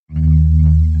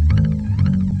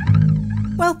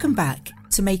Welcome back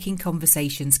to Making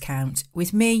Conversations Count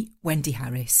with me, Wendy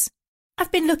Harris.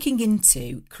 I've been looking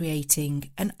into creating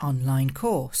an online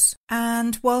course,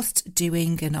 and whilst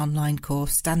doing an online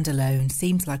course standalone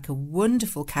seems like a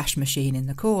wonderful cash machine in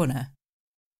the corner,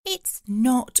 it's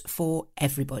not for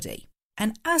everybody.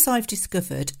 And as I've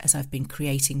discovered as I've been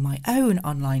creating my own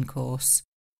online course,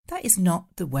 that is not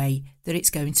the way that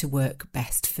it's going to work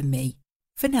best for me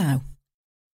for now.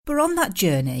 But on that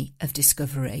journey of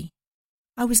discovery,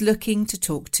 I was looking to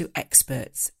talk to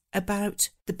experts about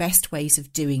the best ways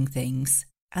of doing things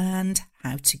and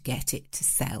how to get it to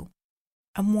sell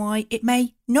and why it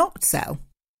may not sell.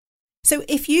 So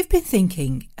if you've been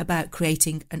thinking about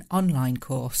creating an online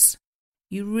course,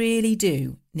 you really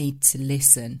do need to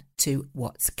listen to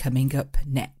what's coming up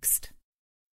next.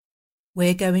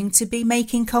 We're going to be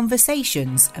making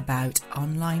conversations about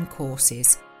online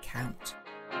courses count.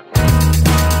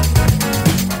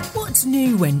 What's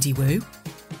new, Wendy Woo?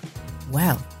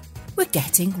 Well, we're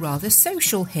getting rather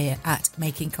social here at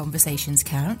Making Conversations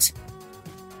Count.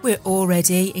 We're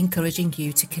already encouraging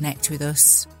you to connect with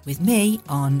us, with me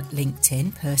on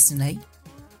LinkedIn personally.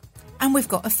 And we've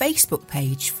got a Facebook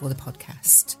page for the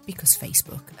podcast because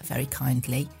Facebook are very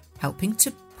kindly helping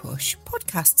to push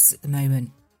podcasts at the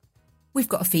moment. We've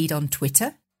got a feed on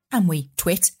Twitter and we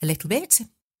twit a little bit,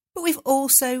 but we've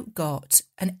also got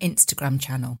an Instagram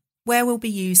channel where we'll be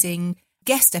using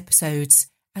guest episodes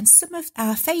and some of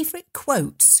our favourite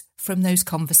quotes from those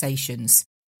conversations.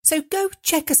 So go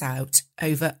check us out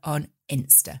over on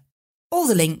Insta. All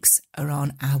the links are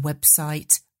on our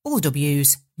website, all the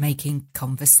W's, Making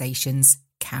Conversations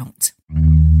Count.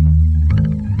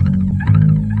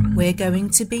 We're going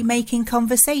to be making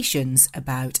conversations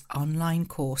about online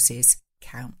courses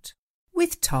count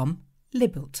with Tom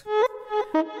Libbelt.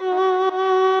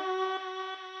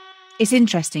 It's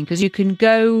interesting because you can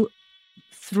go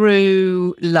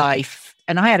through life,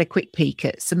 and I had a quick peek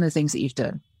at some of the things that you've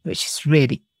done, which is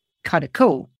really kind of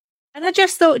cool. And I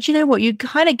just thought, you know what, you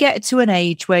kind of get to an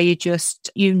age where you just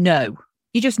know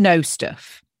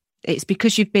stuff. It's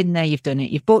because you've been there, you've done it,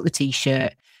 you've bought the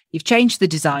t-shirt, you've changed the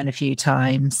design a few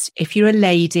times. If you're a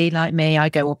lady like me, I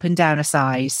go up and down a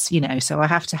size, so I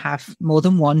have to have more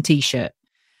than one t-shirt.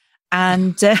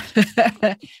 And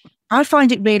I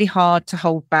find it really hard to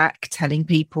hold back telling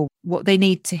people what they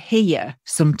need to hear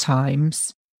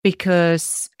sometimes,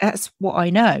 because that's what I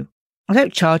know. I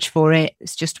don't charge for it.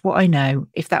 It's just what I know.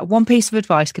 If that one piece of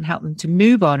advice can help them to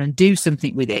move on and do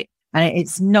something with it, and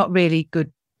it's not really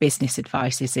good business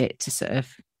advice, is it, to sort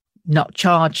of not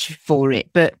charge for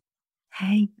it? But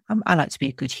hey, I like to be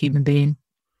a good human being.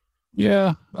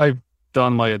 Yeah, I've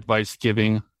done my advice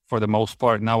giving for the most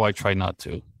part. Now I try not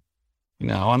to.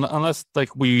 Unless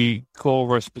like we go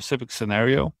over a specific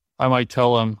scenario, I might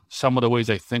tell them some of the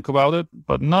ways I think about it,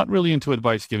 but not really into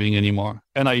advice giving anymore.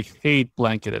 And I hate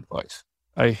blanket advice.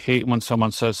 I hate when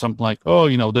someone says something like,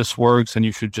 oh, this works and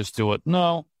you should just do it.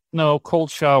 No,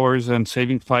 cold showers and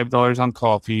saving $5 on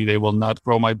coffee, they will not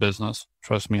grow my business.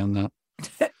 Trust me on that.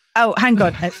 Oh, hang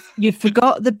on. You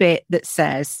forgot the bit that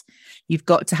says you've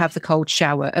got to have the cold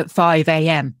shower at 5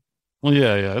 a.m. Well,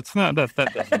 yeah. It's not that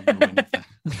doesn't do anything.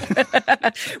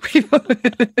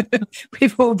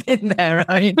 We've all been there,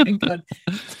 right?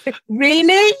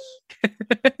 Really?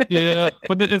 Yeah,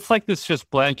 but it's like this just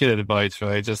blanket advice,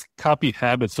 right? Just copy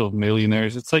habits of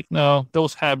millionaires. It's like, no,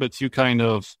 those habits you kind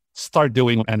of start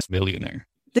doing as a millionaire.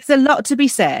 There's a lot to be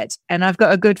said. And I've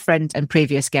got a good friend and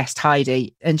previous guest,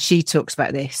 Heidi, and she talks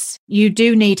about this. You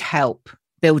do need help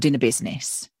building a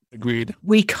business. Agreed.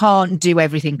 We can't do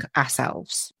everything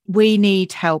ourselves. We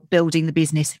need help building the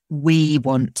business we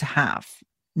want to have,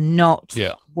 not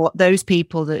what those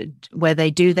people where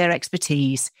they do their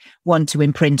expertise want to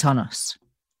imprint on us.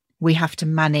 We have to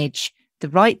manage the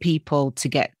right people to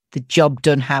get the job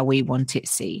done how we want it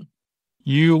seen.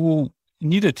 You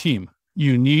need a team.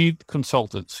 You need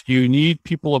consultants. You need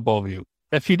people above you.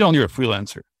 If you don't, you're a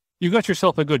freelancer. You got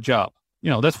yourself a good job.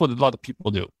 That's what a lot of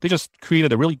people do. They just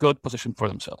created a really good position for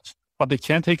themselves, but they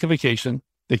can't take a vacation.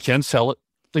 They can't sell it.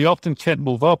 They often can't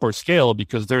move up or scale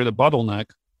because they're the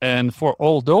bottleneck. And for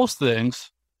all those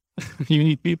things, you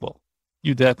need people.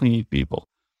 You definitely need people.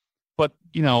 But,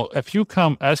 if you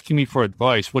come asking me for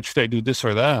advice, what should I do, this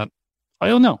or that? I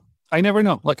don't know. I never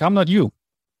know. Like, I'm not you.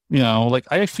 I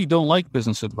actually don't like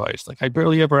business advice. Like, I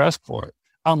barely ever ask for it.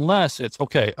 Unless it's,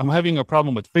 okay, I'm having a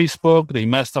problem with Facebook. They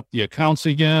messed up the accounts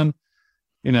again.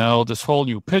 This whole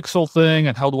new pixel thing,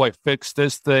 and how do I fix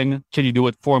this thing? Can you do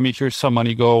it for me? Here's some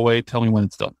money, go away. Tell me when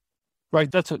it's done. Right?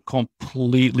 That's a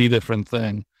completely different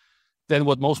thing than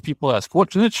what most people ask.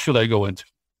 What niche should I go into?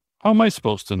 How am I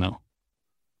supposed to know?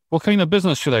 What kind of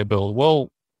business should I build?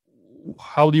 Well,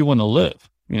 how do you want to live?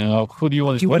 Who do you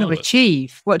want Do you want to with?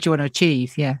 achieve? What do you want to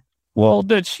achieve? Yeah. Well,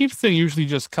 the achieve thing usually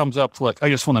just comes up to like, I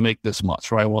just want to make this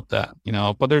much, or I want that,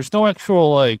 but there's no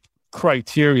actual like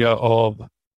criteria of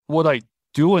what I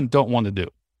do and don't want to do,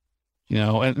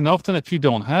 and often if you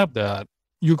don't have that,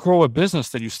 you grow a business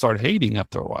that you start hating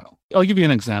after a while. I'll give you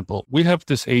an example. We have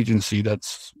this agency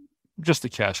that's just a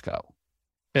cash cow,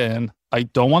 and I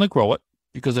don't want to grow it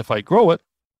because if I grow it,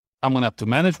 I'm going to have to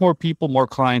manage more people, more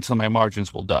clients, and my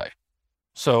margins will die.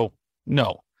 So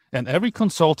no. And every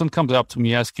consultant comes up to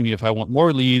me asking me if I want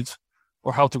more leads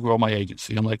or how to grow my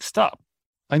agency. I'm like, stop.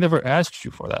 I never asked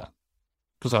you for that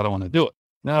because I don't want to do it.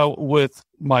 Now, with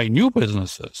my new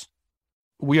businesses,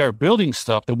 we are building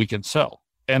stuff that we can sell.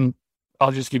 And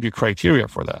I'll just give you criteria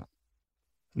for that.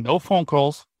 No phone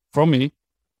calls from me.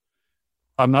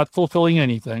 I'm not fulfilling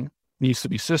anything. It needs to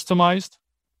be systemized,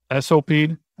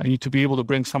 SOP'd. I need to be able to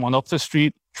bring someone off the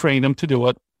street, train them to do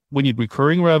it. We need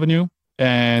recurring revenue,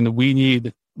 and we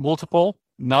need multiple,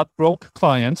 not broke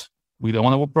clients. We don't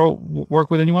want to work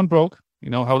with anyone broke. You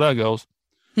know how that goes.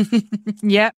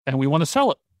 Yeah. And we want to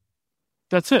sell it.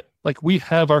 That's it. Like, we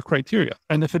have our criteria.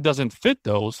 And if it doesn't fit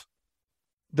those,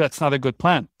 that's not a good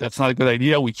plan. That's not a good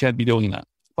idea. We can't be doing that.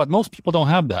 But most people don't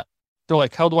have that. They're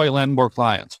like, how do I land more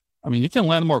clients? I mean, you can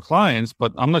land more clients,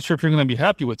 but I'm not sure if you're going to be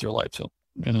happy with your life. So,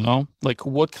 like,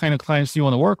 what kind of clients do you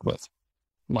want to work with?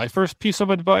 My first piece of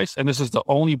advice, and this is the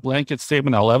only blanket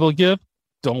statement I'll ever give,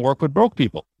 don't work with broke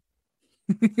people.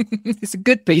 It's a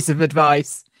good piece of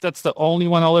advice. That's the only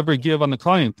one I'll ever give on the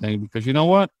client thing, because you know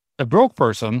what? A broke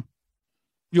person,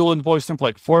 you'll invoice them for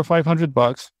like $400 or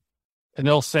 $500, and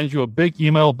they'll send you a big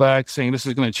email back saying this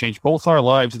is going to change both our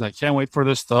lives, and I can't wait for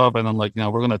this stuff. And I'm like,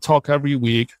 we're going to talk every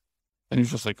week. And you're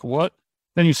just like, what?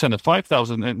 Then you send a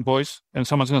 $5,000 invoice, and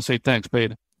someone's going to say, thanks,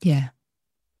 paid. Yeah.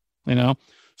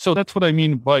 So that's what I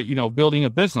mean by, building a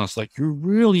business. Like, you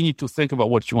really need to think about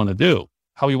what you want to do,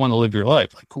 how you want to live your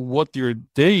life, like what your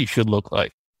day should look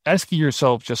like. Asking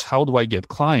yourself just, how do I get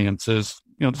clients is,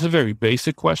 it's a very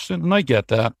basic question. And I get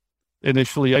that.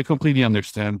 Initially, I completely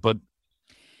understand, but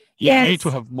you need to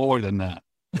have more than that.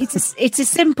 It's a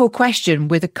simple question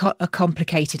with a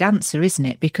complicated answer, isn't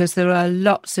it? Because there are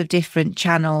lots of different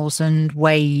channels and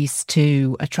ways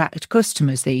to attract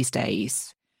customers these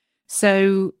days.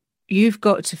 So you've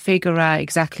got to figure out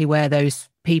exactly where those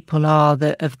people are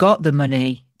that have got the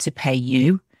money to pay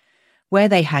you, where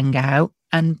they hang out,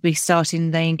 and be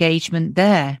starting the engagement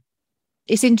there.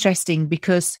 It's interesting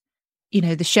because,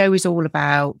 the show is all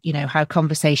about, how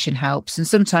conversation helps. And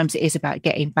sometimes it is about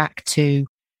getting back to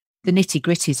the nitty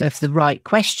gritties of the right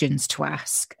questions to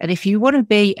ask. And if you want to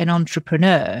be an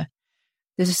entrepreneur,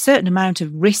 there's a certain amount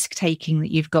of risk taking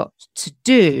that you've got to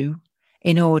do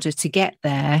in order to get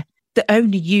there, that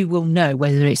only you will know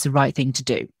whether it's the right thing to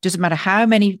do. Doesn't matter how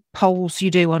many polls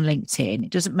you do on LinkedIn.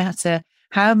 It doesn't matter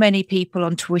how many people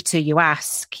on Twitter you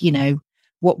ask,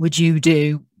 what would you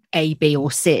do, A, B, or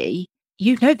C?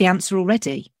 You know the answer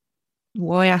already.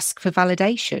 Why ask for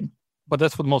validation? But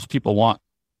that's what most people want.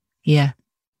 Yeah.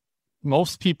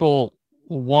 Most people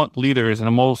want leaders,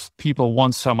 and most people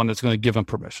want someone that's going to give them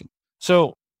permission.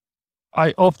 So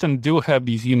I often do have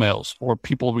these emails or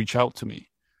people reach out to me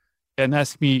and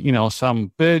ask me,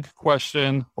 some big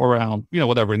question around,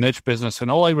 whatever niche business.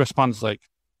 And all I respond is like,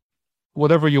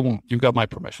 whatever you want, you got my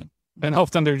permission. And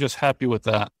often they're just happy with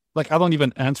that. Like, I don't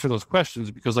even answer those questions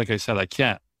because, like I said, I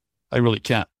can't. I really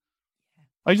can't.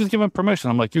 I just give them permission.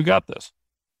 I'm like, you got this.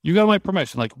 You got my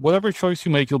permission. Like, whatever choice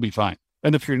you make, you'll be fine.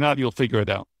 And if you're not, you'll figure it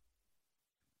out.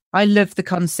 I love the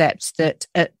concept that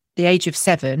at the age of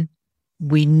 7,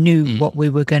 we knew what we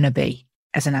were going to be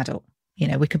as an adult.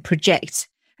 We could project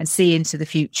and see into the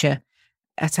future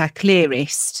at our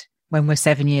clearest when we're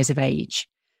 7 years of age.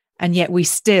 And yet we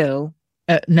still,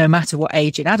 no matter what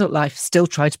age in adult life, still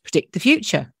try to predict the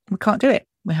future. We can't do it.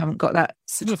 We haven't got that.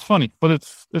 It's funny, but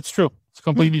it's true. It's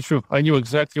completely true. I knew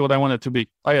exactly what I wanted to be.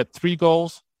 I had 3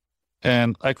 goals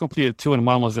and I completed 2, and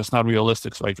one was just not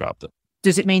realistic, so I dropped it.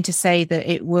 Does it mean to say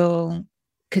that it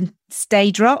can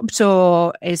stay dropped,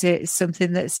 or is it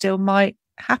something that still might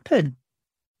happen?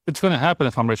 It's going to happen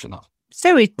if I'm rich enough.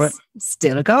 So it's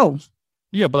still a goal.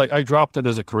 Yeah, but I dropped it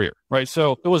as a career, right?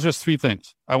 So it was just 3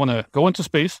 things. I want to go into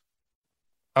space,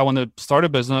 I want to start a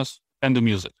business, and do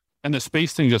music. And the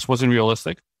space thing just wasn't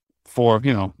realistic for,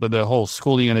 the whole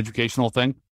schooling and educational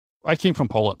thing. I came from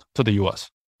Poland to the US.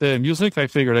 The music, I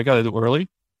figured I got to do early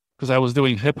because I was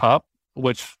doing hip hop,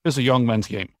 which is a young man's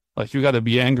game. Like, you got to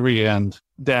be angry and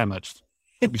damaged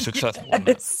to be successful.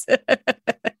 Yes.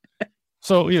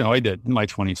 So, I did in my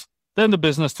 20s. Then the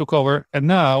business took over. And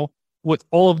now with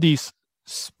all of these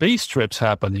space trips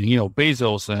happening,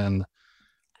 Bezos and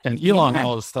and Elon and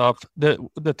all this stuff.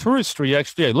 The touristry,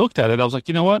 actually, I looked at it. I was like,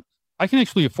 you know what? I can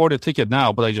actually afford a ticket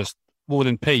now, but I just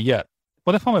wouldn't pay yet.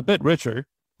 But if I'm a bit richer,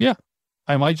 yeah,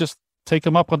 I might just take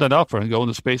them up on that offer and go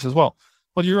into space as well.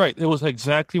 But you're right. It was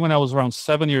exactly when I was around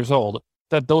 7 years old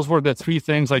that those were the three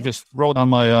things I just wrote on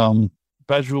my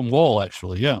bedroom wall,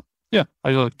 actually. Yeah. Yeah.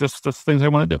 I like just things I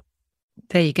want to do.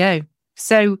 There you go.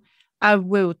 So I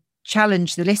will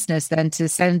challenge the listeners then to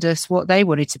send us what they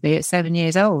wanted to be at 7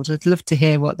 years old. I'd love to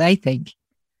hear what they think.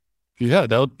 Yeah,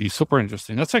 that would be super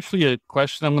interesting. That's actually a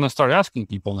question I'm going to start asking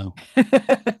people now.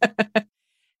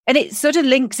 And it sort of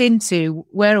links into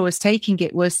where I was taking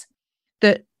it, was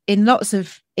that in lots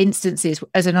of instances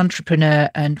as an entrepreneur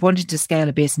and wanting to scale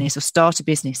a business or start a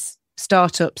business,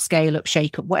 startup, scale up,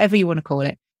 shake up, whatever you want to call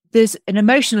it, there's an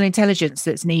emotional intelligence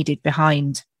that's needed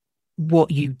behind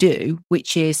what you do,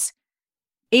 which is,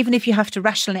 even if you have to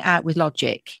ration it out with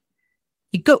logic,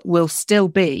 your gut will still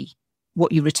be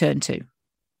what you return to.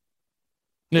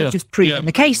 Yeah. Just proving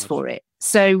the case for it.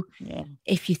 So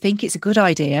if you think it's a good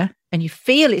idea and you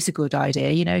feel it's a good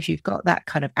idea, you know, if you've got that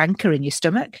kind of anchor in your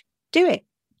stomach, do it.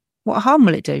 What harm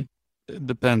will it do? It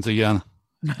depends again.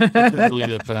 It really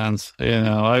depends. You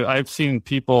know, I've seen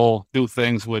people do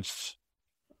things which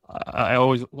I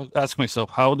always ask myself,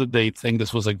 how did they think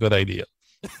this was a good idea?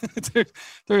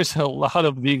 There's a lot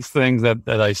of these things that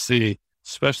I see,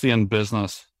 especially in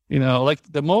business. You know, like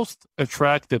the most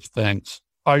attractive things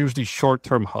are usually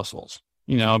short-term hustles,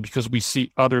 you know, because we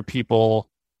see other people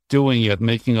doing it,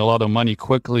 making a lot of money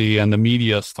quickly, and the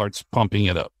media starts pumping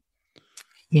it up.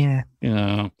 Yeah. You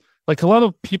know, like a lot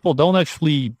of people don't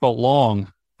actually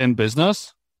belong in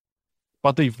business,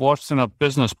 but they've watched enough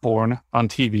business porn on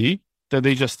TV that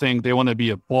they just think they want to be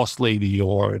a boss lady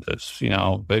or this, you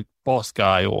know, big boss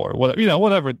guy or whatever, you know,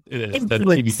 whatever it is that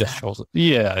TV just shows.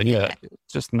 Yeah.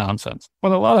 Just nonsense.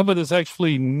 But a lot of it is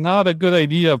actually not a good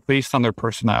idea based on their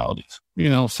personalities. You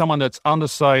know, someone that's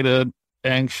undecided,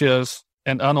 anxious,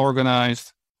 and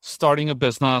unorganized, starting a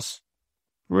business.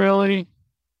 Really?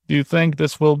 Do you think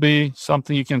this will be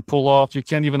something you can pull off? You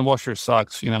can't even wash your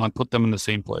socks, you know, and put them in the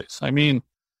same place. I mean,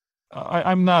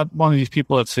 I'm not one of these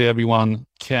people that say everyone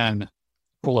can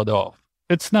pull it off.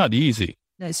 It's not easy.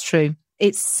 That's true.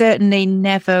 It's certainly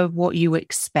never what you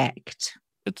expect.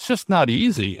 It's just not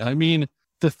easy. I mean,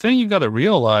 the thing you got to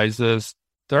realize is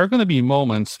there are going to be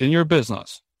moments in your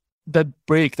business that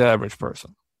break the average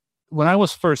person. When I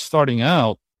was first starting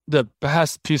out, the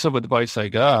best piece of advice I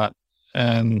got,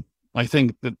 and I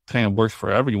think that kind of works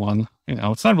for everyone, you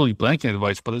know, it's not really blanket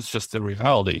advice, but it's just the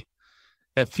reality.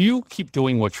 If you keep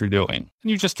doing what you're doing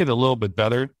and you just get a little bit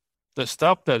better, the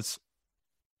stuff that's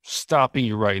stopping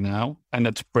you right now and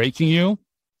that's breaking you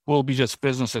will be just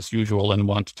business as usual in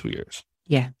 1 to 2 years.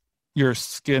 Yeah. Your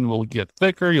skin will get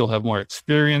thicker. You'll have more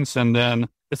experience. And then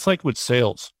it's like with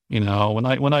sales, you know,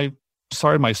 when I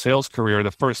started my sales career,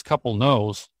 the first couple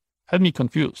no's had me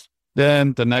confused.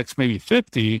 Then the next maybe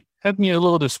 50 had me a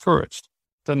little discouraged.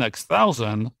 The next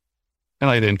 1,000, and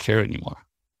I didn't care anymore.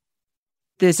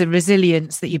 There's a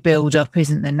resilience that you build up,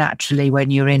 isn't there, naturally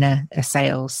when you're in a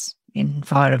sales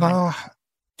environment?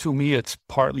 To me, it's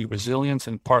partly resilience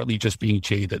and partly just being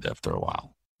jaded after a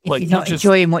while. If you're not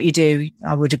enjoying what you do,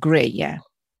 I would agree, yeah.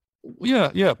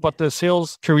 Yeah. But the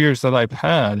sales careers that I've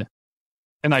had,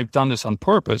 and I've done this on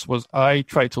purpose, was I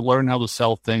tried to learn how to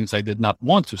sell things I did not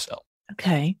want to sell.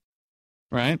 Okay.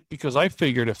 Right? Because I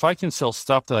figured if I can sell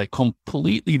stuff that I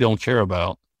completely don't care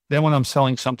about, then when I'm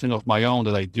selling something of my own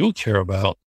that I do care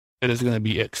about, it is going to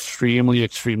be extremely,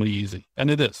 extremely easy.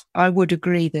 And it is. I would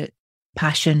agree that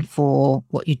passion for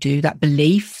what you do, that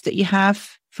belief that you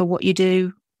have for what you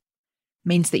do,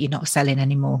 means that you're not selling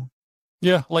anymore.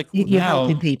 Yeah, like you're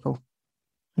helping people.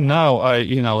 Now,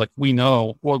 we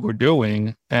know what we're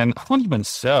doing, and I don't even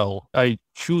sell. I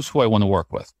choose who I want to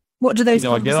work with. What do those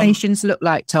conversations look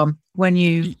like, Tom, when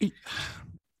you...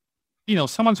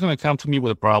 someone's going to come to me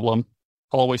with a problem,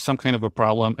 always some kind of a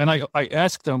problem, and I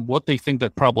ask them what they think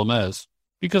that problem is,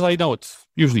 because I know it's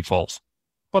usually false,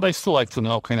 but I still like to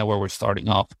know kind of where we're starting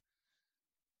off.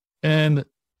 And,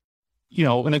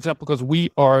 an example, because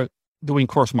we are doing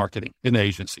course marketing in the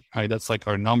agency, right? That's like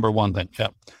our number one thing. Yeah.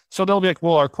 So they'll be like,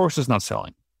 well, our course is not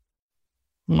selling.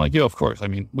 I'm like, yeah, of course. I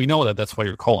mean, we know that. That's why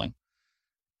you're calling.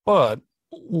 But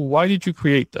why did you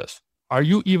create this? Are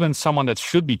you even someone that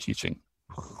should be teaching?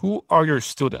 Who are your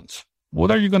students?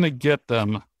 What are you going to get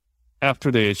them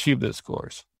after they achieve this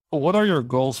course? What are your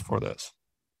goals for this?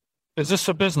 Is this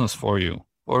a business for you,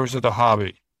 or is it a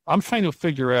hobby? I'm trying to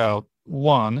figure out,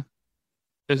 one,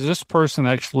 is this person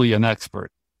actually an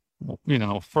expert?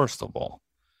 First of all,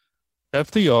 if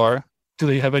they are, do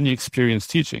they have any experience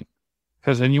teaching?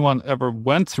 has anyone ever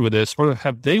went through this, or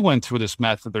have they went through this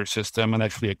method or system and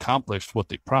actually accomplished what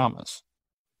they promise?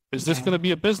 Is this going to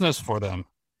be a business for them?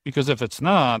 Because if it's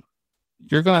not,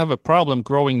 you're going to have a problem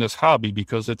growing this hobby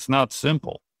because it's not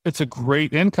simple. It's a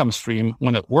great income stream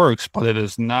when it works, but it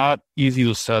is not easy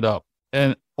to set up.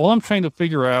 And all I'm trying to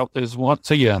figure out is,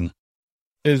 once again,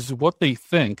 is what they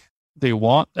think they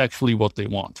want actually what they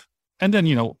want? And then,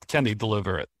 can they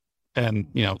deliver it?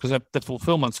 And, because if the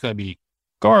fulfillment's going to be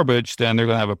garbage, then they're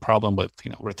going to have a problem with,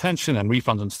 retention and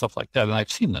refunds and stuff like that. And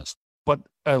I've seen this. But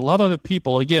a lot of the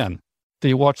people, again,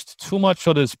 they watched too much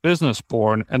of this business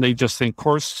porn and they just think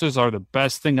courses are the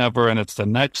best thing ever and it's the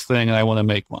next thing and I want to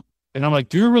make one. And I'm like,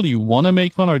 do you really want to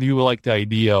make one, or do you like the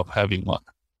idea of having one?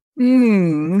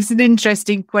 It's an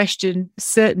interesting question.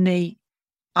 Certainly,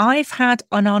 I've had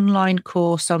an online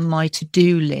course on my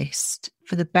to-do list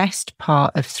for the best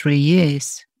part of 3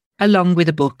 years, along with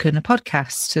a book and a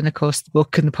podcast. And of course, the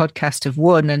book and the podcast have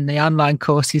won, and the online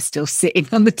course is still sitting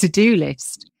on the to-do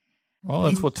list. Well,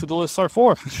 that's what to-do lists are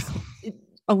for.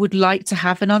 I would like to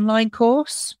have an online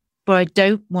course, but I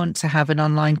don't want to have an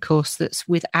online course that's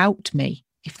without me,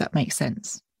 if that makes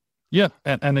sense. Yeah.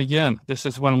 And again, this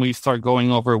is when we start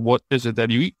going over what is it that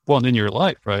you want in your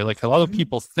life, right? Like a lot of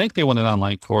people think they want an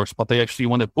online course, but they actually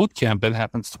want a boot camp that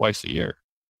happens twice a year.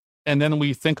 And then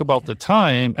we think about the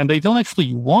time, and they don't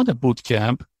actually want a boot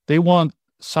camp. They want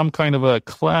some kind of a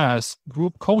class,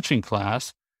 group coaching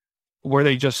class, where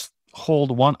they just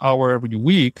hold 1 hour every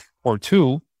week or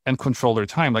two and control their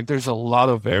time. Like there's a lot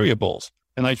of variables.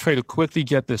 And I try to quickly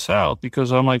get this out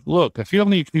because I'm like, look, if you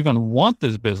don't even want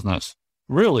this business,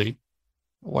 really,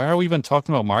 why are we even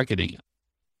talking about marketing it?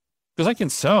 Because I can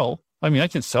sell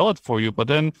it for you. But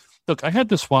then, look, I had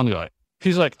this one guy.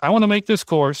 He's like, I want to make this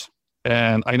course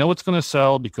and I know it's going to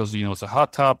sell because, it's a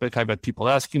hot topic. I've had people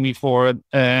asking me for it.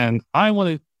 And I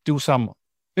want to do some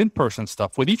in-person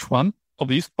stuff with each one of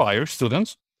these buyers,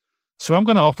 students. So I'm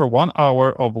going to offer 1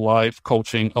 hour of live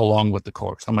coaching along with the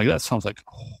course. I'm like, that sounds like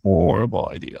a horrible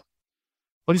idea.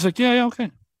 But he's like, yeah,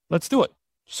 okay, let's do it.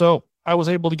 So I was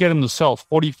able to get him to sell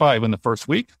 45 in the first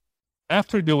week.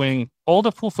 After doing all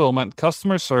the fulfillment,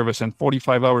 customer service, and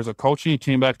 45 hours of coaching, he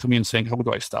came back to me and saying, how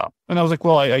do I stop? And I was like,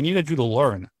 well, I needed you to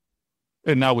learn.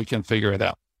 And now we can figure it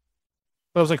out.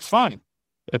 But I was like, fine.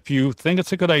 If you think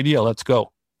it's a good idea, let's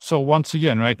go. So once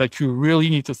again, right, like you really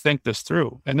need to think this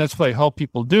through. And that's what I help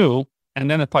people do. And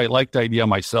then if I like the idea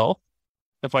myself,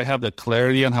 if I have the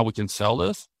clarity on how we can sell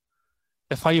this,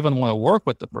 if I even want to work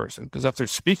with the person, because after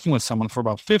speaking with someone for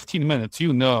about 15 minutes,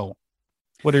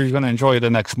 whether you're going to enjoy the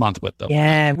next month with them.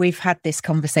 Yeah, we've had this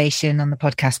conversation on the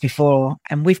podcast before,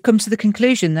 and we've come to the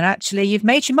conclusion that actually you've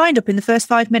made your mind up in the first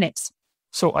 5 minutes.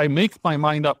 So I make my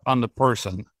mind up on the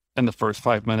person in the first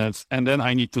 5 minutes, and then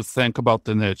I need to think about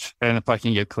the niche and if I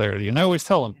can get clarity. And I always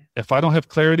tell them, if I don't have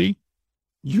clarity,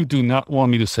 you do not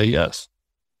want me to say yes,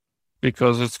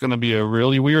 because it's going to be a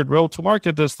really weird road to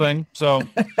market this thing. So,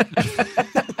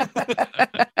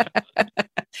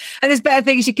 and there's better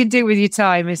things you can do with your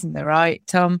time, isn't there, right,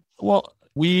 Tom? Well,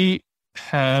 we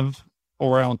have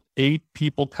around 8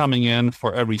 people coming in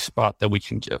for every spot that we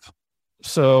can give.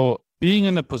 So being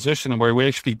in a position where we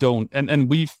actually don't, and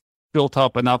we've built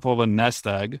up enough of a nest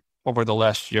egg over the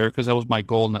last year, because that was my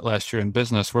goal in that last year in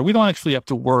business, where we don't actually have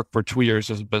to work for 2 years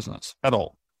as a business at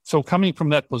all. So coming from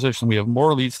that position, we have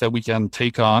more leads that we can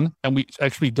take on, and we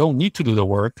actually don't need to do the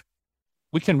work.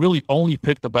 We can really only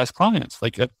pick the best clients.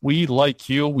 Like if we like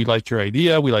you, we like your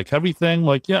idea, we like everything,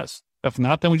 like, yes. If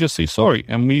not, then we just say sorry.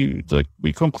 And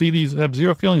we completely have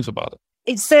zero feelings about it.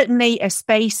 It's certainly a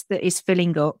space that is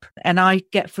filling up. And I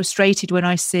get frustrated when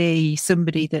I see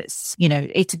somebody that's,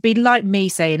 it'd be like me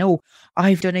saying, oh,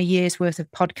 I've done a year's worth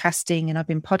of podcasting and I've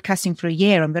been podcasting for a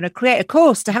year. I'm going to create a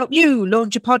course to help you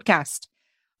launch a podcast.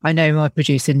 I know my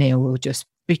producer, Neil, will just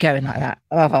be going like that.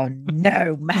 Oh,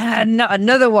 no, man, not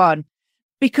another one.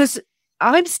 Because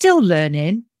I'm still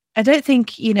learning. I don't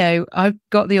think, I've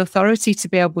got the authority to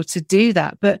be able to do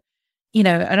that. But, and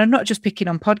I'm not just picking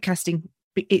on podcasting.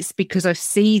 It's because I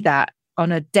see that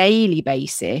on a daily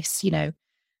basis,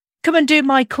 come and do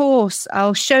my course.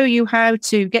 I'll show you how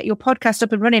to get your podcast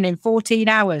up and running in 14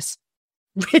 hours.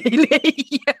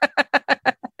 Really?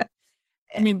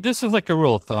 I mean, this is like a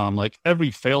rule of thumb. Like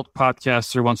every failed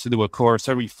podcaster wants to do a course.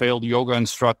 Every failed yoga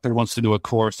instructor wants to do a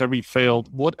course. Every failed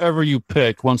whatever you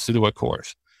pick wants to do a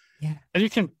course. Yeah. And you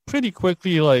can pretty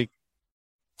quickly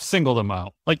single them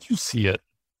out. Like you see it.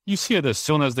 You see it as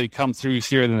soon as they come through. You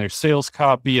see it in their sales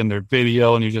copy and their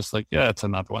video, and you're just like, yeah, it's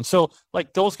another one. So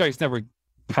those guys never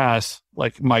pass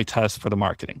my test for the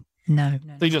marketing. No.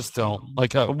 They just don't.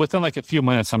 Within a few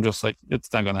minutes, I'm just like,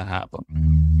 it's not going to happen.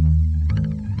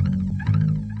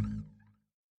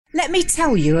 Let me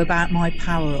tell you about my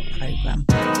Power Up programme.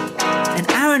 An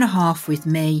hour and a half with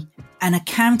me and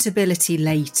accountability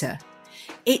later.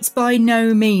 It's by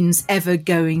no means ever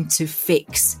going to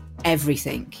fix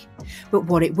everything. But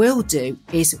what it will do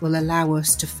is it will allow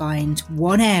us to find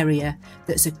one area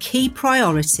that's a key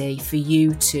priority for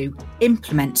you to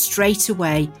implement straight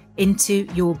away into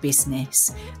your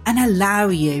business and allow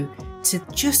you to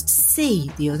just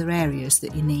see the other areas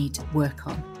that you need work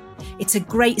on. It's a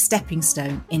great stepping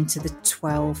stone into the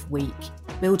 12-week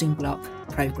building block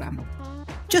programme.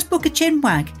 Just book a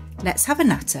chinwag, let's have a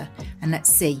natter, and let's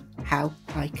see how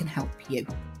I can help you.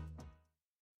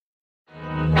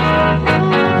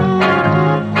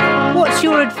 What's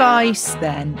your advice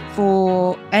then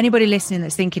for anybody listening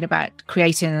that's thinking about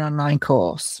creating an online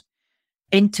course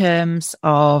in terms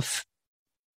of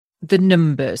the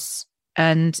numbers?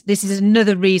 And this is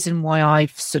another reason why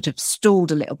I've sort of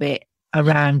stalled a little bit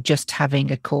around just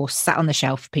having a course sat on the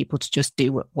shelf for people to just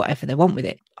do whatever they want with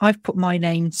it. I've put my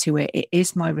name to it. It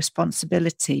is my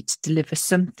responsibility to deliver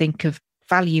something of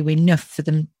value enough for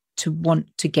them to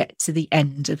want to get to the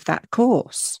end of that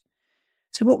course.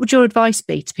 So what would your advice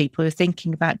be to people who are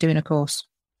thinking about doing a course?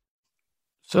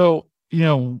 So,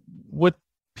 with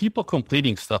people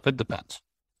completing stuff, it depends.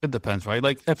 It depends, right?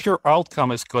 Like if your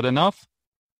outcome is good enough,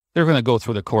 they're going to go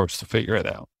through the course to figure it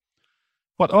out.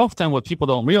 But often what people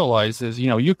don't realize is,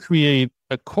 you create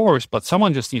a course, but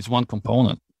someone just needs one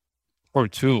component or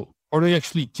two, or they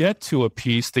actually get to a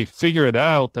piece, they figure it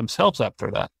out themselves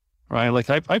after that, right? Like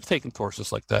I've taken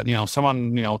courses like that.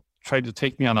 Someone, tried to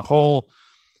take me on a whole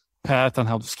path on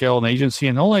how to scale an agency.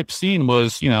 And all I've seen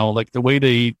was, like the way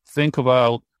they think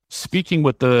about speaking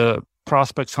with the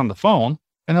prospects on the phone.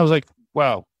 And I was like,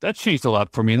 wow, that changed a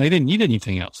lot for me. And I didn't need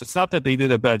anything else. It's not that they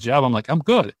did a bad job. I'm like, I'm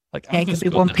good. Like, it could be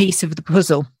one piece of the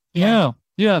puzzle. Yeah.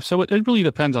 So it really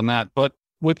depends on that. But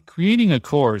with creating a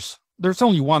course, there's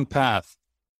only one path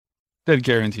that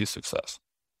guarantees success.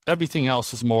 Everything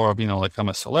else is more of, like I'm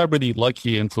a celebrity,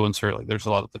 lucky influencer. Like there's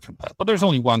a lot of different paths, but there's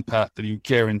only one path that you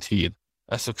guaranteed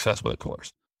a success with a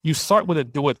course. You start with a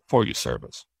do-it-for-you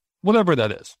service, whatever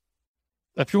that is.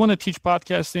 If you want to teach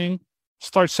podcasting,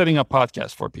 start setting up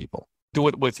podcasts for people. Do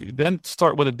it with you. Then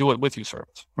start with a do-it-with-you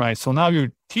service, right? So now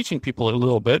you're teaching people a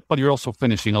little bit, but you're also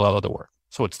finishing a lot of the work.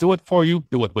 So it's do it for you,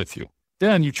 do it with you.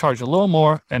 Then you charge a little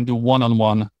more and do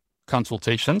one-on-one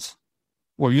consultations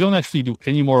where you don't actually do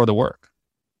any more of the work.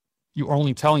 You're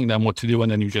only telling them what to do, and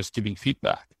then you're just giving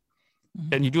feedback.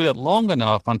 Mm-hmm. And you do that long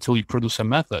enough until you produce a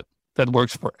method that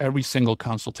works for every single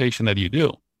consultation that you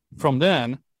do. From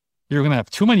then, you're going to have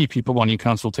too many people wanting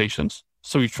consultations.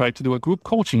 So you try to do a group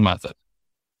coaching method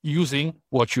using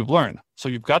what you've learned. So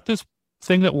you've got this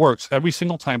thing that works every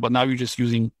single time, but now you're just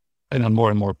using it on more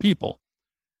and more people.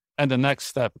 And the next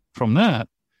step from that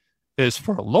is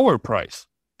for a lower price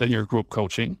than your group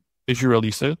coaching is you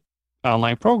release an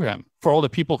online program for all the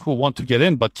people who want to get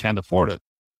in but can't afford it.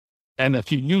 And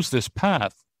if you use this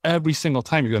path, every single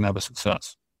time you're going to have a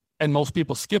success. And most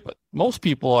people skip it. Most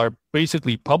people are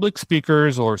basically public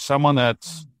speakers or someone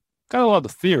that's got a lot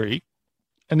of theory,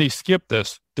 and they skip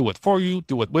this. Do it for you,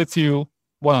 do it with you,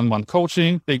 one-on-one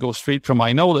coaching. They go straight from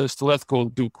I know this to let's go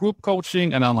do group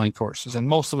coaching and online courses. And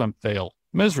most of them fail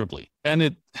miserably. And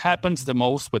it happens the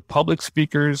most with public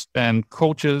speakers and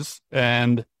coaches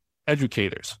and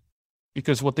educators.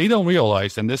 Because what they don't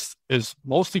realize, and this is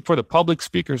mostly for the public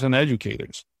speakers and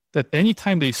educators, that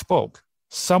anytime they spoke,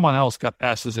 someone else got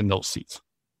asses in those seats.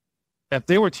 If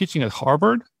they were teaching at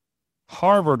Harvard,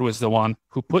 Harvard was the one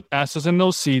who put asses in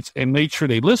those seats and made sure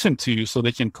they listened to you so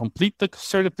they can complete the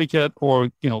certificate or,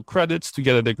 credits to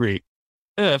get a degree.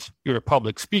 If you're a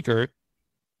public speaker,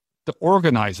 the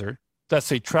organizer, that's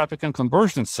a traffic and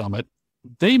conversion summit,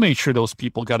 they made sure those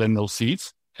people got in those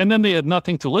seats, and then they had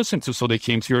nothing to listen to, so they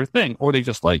came to your thing, or they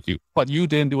just like you, but you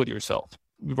didn't do it yourself,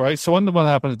 right? So what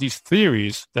happens, these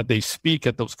theories that they speak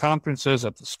at those conferences,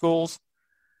 at the schools,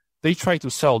 they try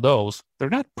to sell those. They're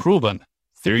not proven.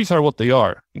 Theories are what they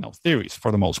are, theories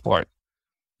for the most part.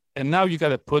 And now you got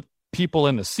to put people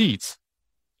in the seats,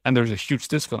 and there's a huge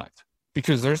disconnect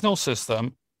because there's no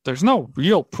system, there's no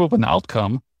real proven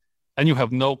outcome, and you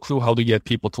have no clue how to get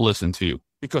people to listen to you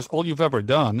because all you've ever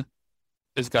done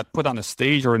is got put on a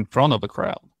stage or in front of a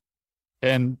crowd.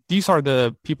 And these are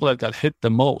the people that got hit the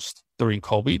most during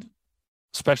COVID,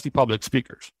 especially public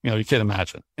speakers. You can't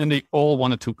imagine. And they all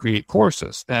wanted to create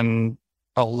courses, and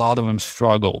a lot of them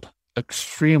struggled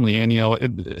extremely. And, a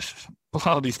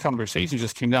lot of these conversations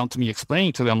just came down to me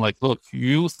explaining to them, like, look,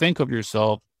 you think of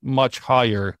yourself much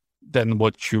higher than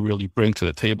what you really bring to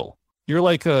the table. You're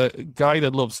like a guy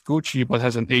that loves Gucci but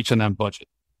has an H&M budget.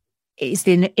 it's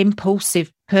the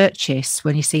impulsive purchase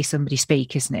when you see somebody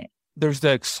speak, isn't it? There's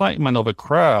the excitement of a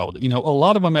crowd. A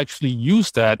lot of them actually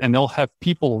use that, and they'll have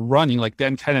people running. Like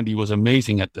Dan Kennedy was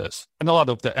amazing at this. And a lot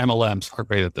of the MLMs are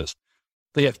great at this.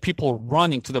 They have people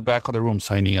running to the back of the room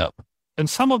signing up. And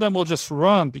some of them will just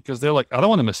run because they're like, I don't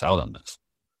want to miss out on this.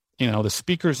 The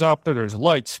speaker's up there, there's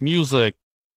lights, music,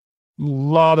 a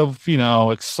lot of,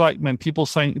 excitement, people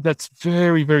saying that's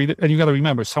very, very, and you got to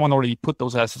remember, someone already put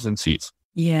those asses in seats.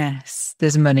 Yes,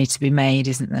 there's money to be made,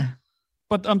 isn't there?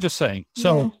 But I'm just saying,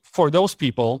 so for those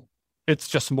people, it's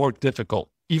just more difficult,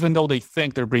 even though they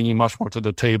think they're bringing much more to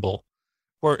the table,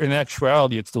 where in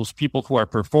actuality, it's those people who are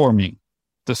performing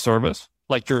the service,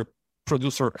 like your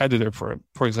producer, editor,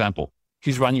 for example.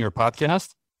 He's running your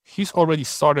podcast. He's already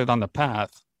started on the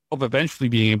path of eventually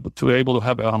being able to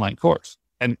have an online course,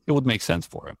 and it would make sense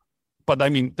for him. But I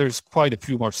mean, there's quite a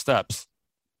few more steps,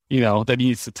 that he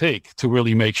needs to take to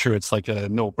really make sure it's like a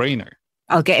no-brainer.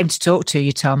 I'll get him to talk to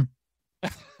you, Tom.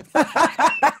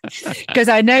 Because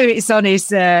I know it's on his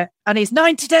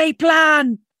 90-day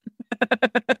plan.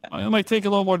 It might take a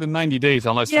little more than 90 days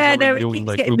unless doing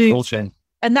like group coaching.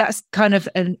 And that's kind of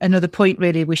another point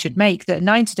really we should make, that a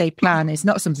 90-day plan is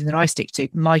not something that I stick to.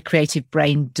 My creative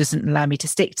brain doesn't allow me to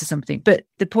stick to something. But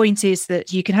the point is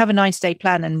that you can have a 90-day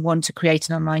plan and want to create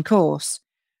an online course.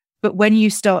 But when you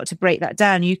start to break that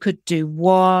down, you could do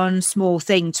one small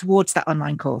thing towards that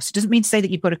online course. It doesn't mean to say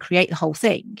that you've got to create the whole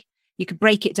thing. You could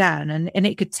break it down and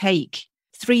it could take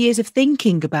 3 years of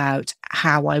thinking about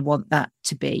how I want that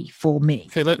to be for me.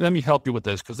 Okay, let me help you with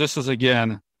this, because this is,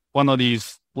 again, one of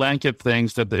these blanket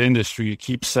things that the industry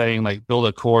keeps saying, like, build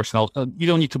a course. And you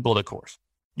don't need to build a course.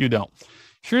 You don't.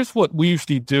 Here's what we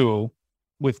usually do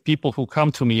with people who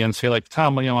come to me and say, like,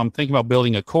 Tom, I'm thinking about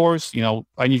building a course.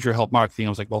 I need your help marketing. I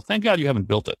was like, well, thank God you haven't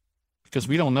built it, because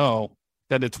we don't know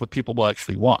that it's what people will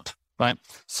actually want. Right.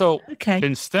 So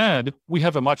Instead, we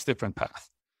have a much different path.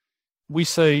 We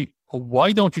say, well,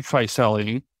 why don't you try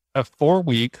selling a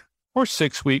 4-week or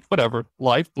 6-week, whatever,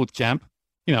 live bootcamp?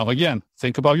 Again,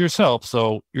 think about yourself.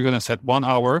 So you're going to set 1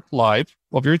 hour live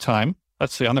of your time,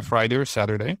 let's say on a Friday or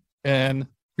Saturday, and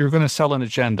you're going to sell an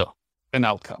agenda, an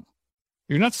outcome.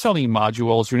 You're not selling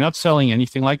modules. You're not selling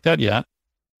anything like that yet.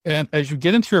 And as you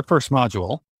get into your first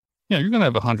module, you're going to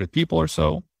have 100 people or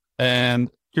so, and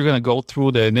you're going to go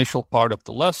through the initial part of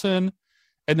the lesson.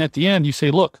 And at the end, you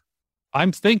say, look,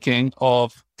 I'm thinking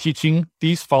of teaching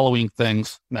these following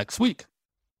things next week.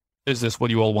 Is this what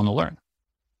you all want to learn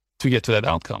to get to that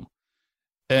outcome?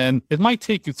 And it might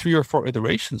take you 3 or 4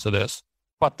 iterations of this,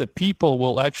 but the people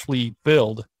will actually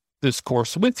build this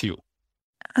course with you.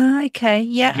 Okay.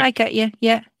 Yeah, I get you.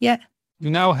 Yeah. You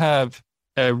now have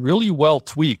a really well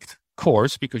tweaked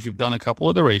course because you've done a couple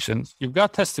iterations. You've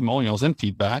got testimonials and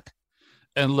feedback.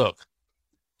 And look,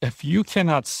 if you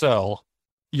cannot sell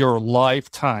your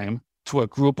lifetime to a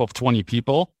group of 20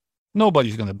 people,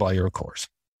 nobody's going to buy your course.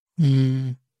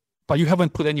 But you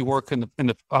haven't put any work in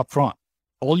the upfront.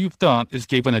 All you've done is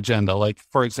gave an agenda. Like,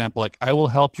 for example, I will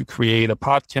help you create a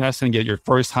podcast and get your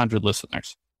first 100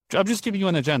 listeners. I'm just giving you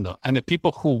an agenda. And the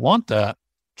people who want that,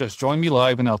 just join me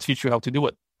live and I'll teach you how to do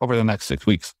it over the next 6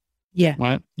 weeks. Yeah.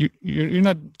 Right? You're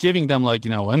not giving them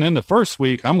and in the first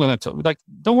week, I'm going to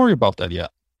don't worry about that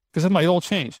yet, because it might all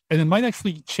change. And it might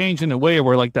actually change in a way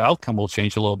where the outcome will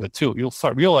change a little bit too. You'll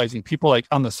start realizing people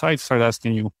on the side start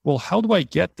asking you, well, how do I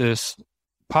get this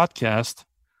podcast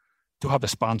to have a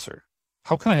sponsor?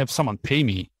 How can I have someone pay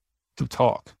me to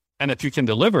talk? And if you can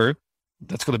deliver,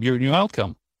 that's going to be your new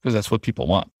outcome, because that's what people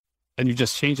want. And you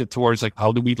just change it towards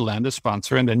how do we land a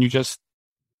sponsor? And then you just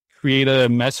create a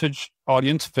message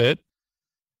audience fit.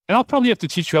 And I'll probably have to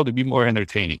teach you how to be more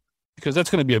entertaining, because that's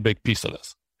going to be a big piece of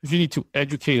this. You need to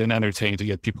educate and entertain to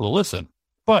get people to listen,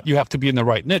 but you have to be in the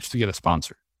right niche to get a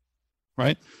sponsor,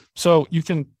 right? So you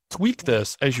can tweak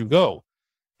this as you go.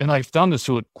 And I've done this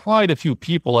with quite a few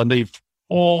people, and they've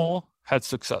all had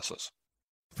successes.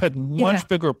 I've had much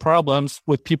bigger problems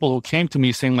with people who came to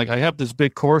me saying, I have this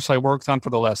big course I worked on for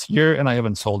the last year and I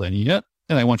haven't sold any yet,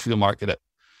 and I want you to market it.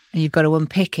 And you've got to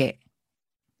unpick it.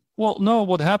 Well, no,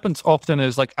 what happens often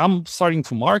is I'm starting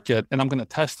to market and I'm going to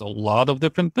test a lot of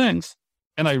different things.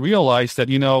 And I realized that,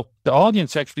 the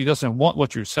audience actually doesn't want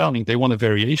what you're selling. They want a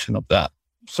variation of that.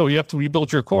 So you have to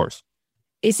rebuild your course.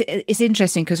 It's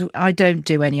interesting because I don't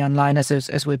do any online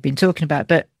as we've been talking about,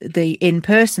 but the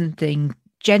in-person thing,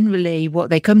 generally what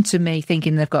they come to me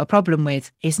thinking they've got a problem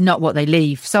with is not what they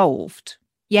leave solved.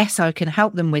 Yes, I can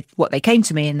help them with what they came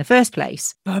to me in the first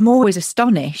place, but I'm always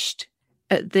astonished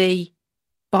at the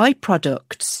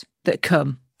byproducts that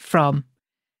come from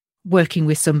working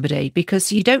with somebody,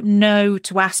 because you don't know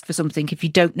to ask for something if you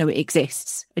don't know it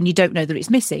exists and you don't know that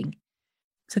it's missing.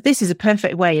 So this is a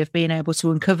perfect way of being able to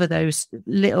uncover those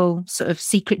little sort of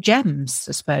secret gems,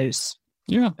 I suppose.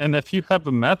 Yeah. And if you have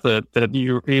a method that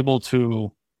you're able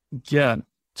to get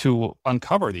to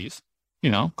uncover these,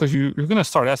 because you're going to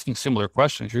start asking similar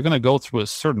questions. You're going to go through a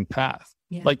certain path.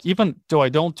 Yeah. Like even though I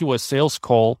don't do a sales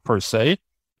call per se,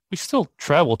 we still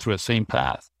travel through the same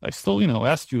path. I still,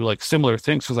 ask you like similar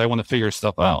things because I want to figure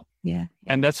stuff out. Yeah.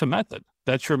 And that's a method.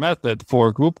 That's your method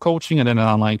for group coaching and then an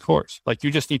online course. Like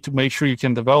you just need to make sure you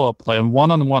can develop like a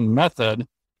one-on-one method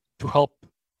to help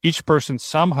each person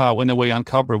somehow in a way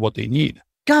uncover what they need.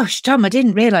 Gosh, Tom, I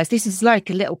didn't realize this is like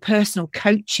a little personal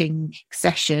coaching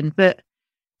session, but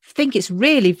I think it's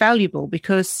really valuable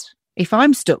because if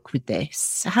I'm stuck with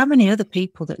this, how many other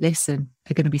people that listen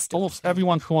are going to be stuck? Almost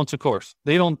everyone who wants a course.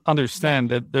 They don't understand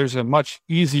that there's a much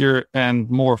easier and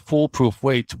more foolproof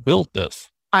way to build this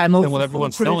than what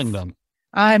everyone's telling them.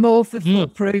 I'm all for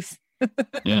foolproof.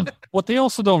 Yeah. What they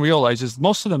also don't realize is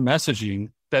most of the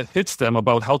messaging that hits them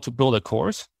about how to build a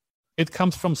course, it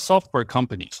comes from software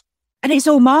companies. And it's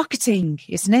all marketing,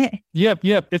 isn't it?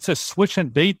 Yep. It's a switch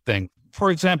and bait thing.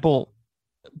 For example,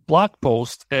 blog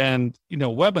posts and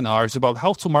webinars about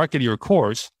how to market your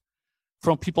course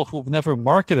from people who've never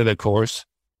marketed a course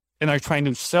and are trying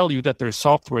to sell you that their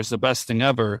software is the best thing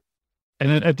ever. And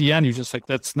then at the end, you're just like,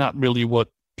 that's not really what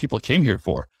people came here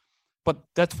for. But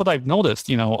that's what I've noticed,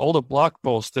 all the blog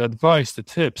posts, the advice, the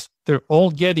tips, they're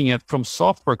all getting it from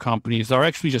software companies that are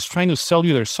actually just trying to sell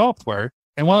you their software.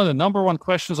 And one of the number one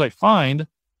questions I find,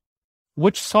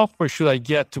 which software should I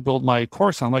get to build my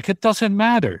course on? I'm like, it doesn't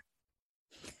matter.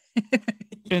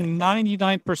 And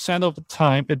 99% of the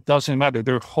time, it doesn't matter.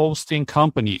 They're hosting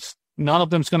companies. None of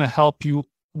them is going to help you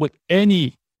with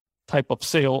any type of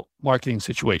sale marketing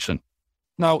situation.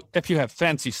 Now, if you have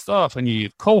fancy stuff and you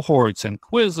need cohorts and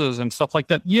quizzes and stuff like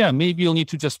that, yeah, maybe you'll need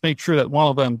to just make sure that one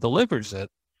of them delivers it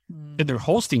in their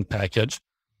hosting package,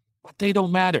 but they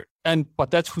don't matter. But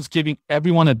that's who's giving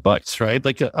everyone advice, right?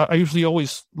 Like I usually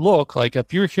always look like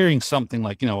if you're hearing something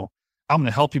like, I'm going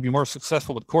to help you be more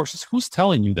successful with courses, who's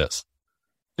telling you this?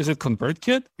 Is it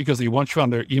ConvertKit because they want you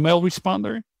on their email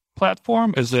responder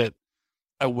platform? Is it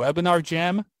a Webinar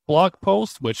Jam blog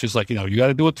post, which is like, you got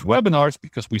to do it through webinars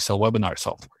because we sell webinar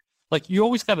software. Like you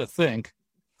always got to think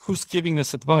who's giving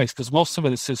this advice because most of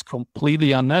it is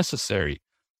completely unnecessary.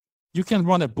 You can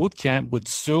run a boot camp with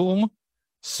Zoom,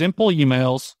 simple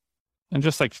emails, and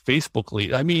just like Facebook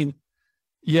lead. I mean,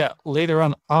 yeah, later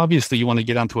on, obviously you want to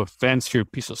get onto a fancier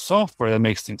piece of software that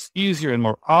makes things easier and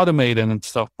more automated and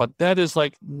stuff, but that is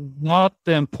like not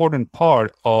the important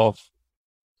part of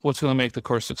what's going to make the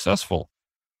course successful.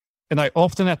 And I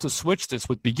often have to switch this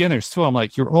with beginners too. I'm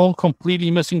like, you're all completely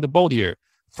missing the boat here.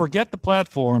 Forget the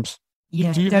platforms.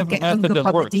 Yeah, don't get hung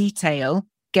up on the detail.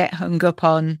 Get hung up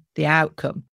on the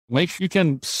outcome. Make sure you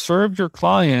can serve your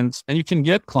clients and you can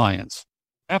get clients.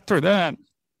 After that,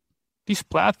 these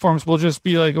platforms will just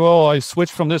be like, oh, I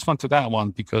switched from this one to that one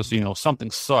because,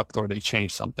 something sucked or they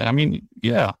changed something. I mean,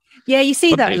 yeah. Yeah, you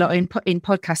see that a lot in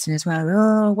podcasting as well.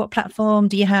 Oh, what platform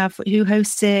do you have? Who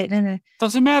hosts it? No.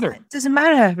 Doesn't matter. It doesn't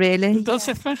matter, really. It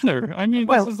doesn't matter. I mean,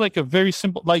 this is like a very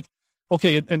simple, like,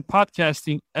 okay, in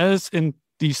podcasting, as in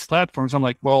these platforms, I'm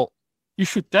like, well, you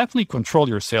should definitely control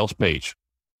your sales page.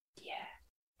 Yeah.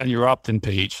 And your opt-in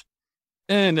page.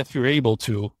 And if you're able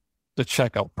to, the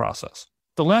checkout process.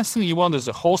 The last thing you want is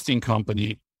a hosting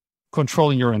company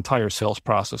controlling your entire sales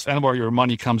process and where your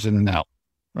money comes in and out,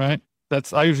 right?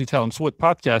 I usually tell them. So with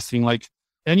podcasting, like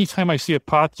anytime I see a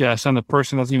podcast and the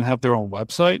person doesn't even have their own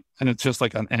website and it's just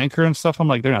like an anchor and stuff, I'm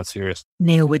like, they're not serious.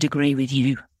 Neil would agree with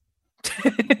you.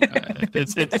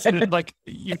 It's like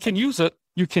you can use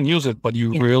it, but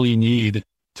you really need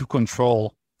to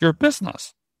control your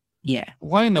business. Yeah.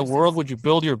 Why in the world would you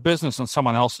build your business on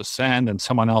someone else's sand and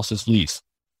someone else's lease?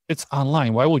 It's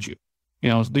online. Why would you? You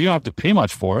don't have to pay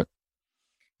much for it.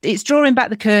 It's drawing back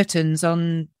the curtains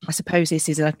on, I suppose this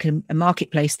is like a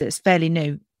marketplace that's fairly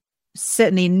new,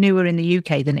 certainly newer in the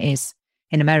UK than it is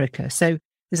in America. So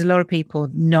there's a lot of people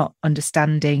not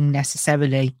understanding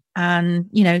necessarily. And,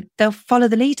 they'll follow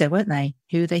the leader, won't they?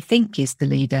 Who they think is the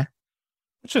leader.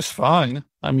 Which is fine.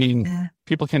 I mean,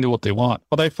 people can do what they want.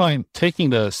 But I find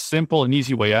taking the simple and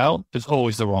easy way out is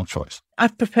always the wrong choice. I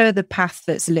prefer the path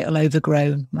that's a little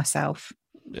overgrown myself.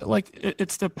 Like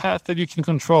it's the path that you can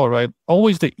control, right?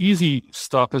 Always the easy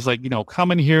stuff is like,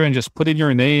 come in here and just put in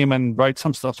your name and write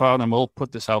some stuff out and we'll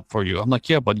put this out for you. I'm like,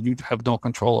 yeah, but you have no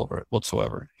control over it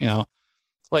whatsoever.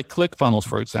 Like ClickFunnels,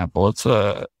 for example, it's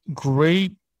a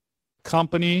great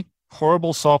company,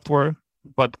 horrible software,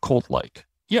 but cult-like.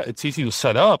 Yeah, it's easy to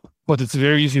set up, but it's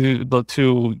very easy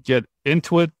to get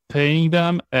into it, paying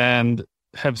them and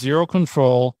have zero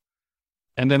control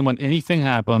And then when anything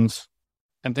happens,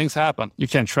 and things happen, you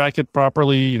can't track it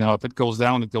properly. If it goes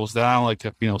down, it goes down. Like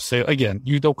if, say again,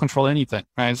 you don't control anything,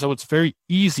 right? So it's very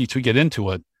easy to get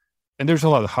into it. And there's a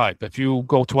lot of hype. If you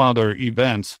go to one of their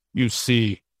events, you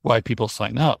see why people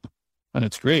sign up, and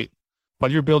it's great. But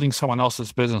you're building someone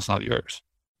else's business, not yours.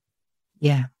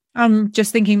 Yeah. I'm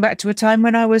just thinking back to a time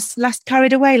when I was last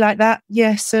carried away like that.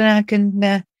 Yes. And I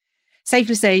can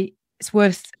safely say it's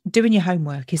worth doing your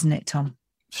homework, isn't it, Tom?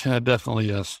 Yeah, it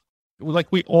definitely is.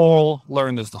 Like we all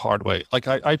learn this the hard way. Like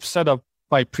I've set up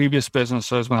my previous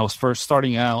businesses when I was first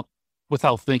starting out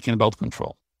without thinking about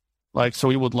control. Like, so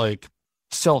we would like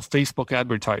sell Facebook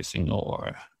advertising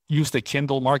or use the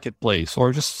Kindle marketplace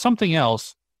or just something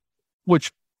else,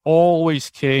 which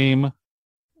always came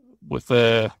with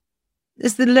a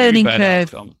There's the learning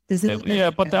curve.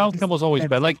 But the outcome was always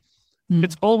bad. Like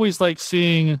it's always like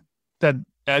seeing that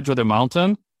edge of the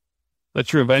mountain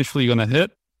that you're eventually going to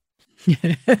hit.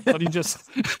 But you just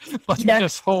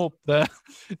hope that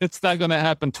it's not going to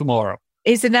happen tomorrow.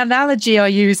 It's an analogy I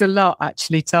use a lot,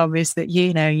 actually, Tom, is that,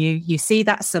 you see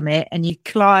that summit and you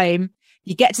climb,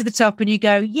 you get to the top and you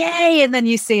go, yay. And then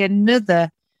you see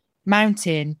another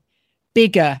mountain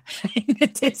bigger in the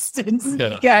distance.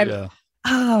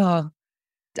 Oh,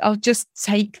 I'll just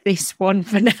take this one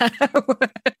for now.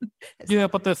 Yeah.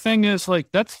 But the thing is, like,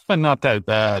 that's not that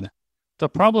bad. The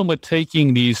problem with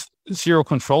taking these zero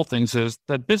control things is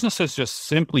that businesses just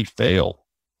simply fail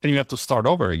and you have to start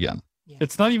over again. Yeah.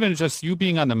 It's not even just you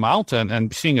being on the mountain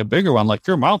and seeing a bigger one, like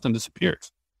your mountain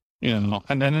disappears, and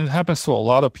then it happens to a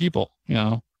lot of people,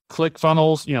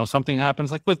 ClickFunnels, something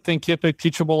happens like with Thinkific,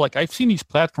 Teachable. Like I've seen these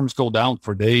platforms go down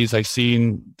for days. I've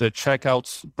seen the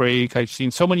checkouts break. I've seen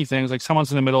so many things, like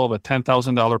someone's in the middle of a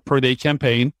 $10,000 per day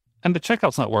campaign and the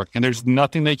checkout's not working. And there's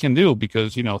nothing they can do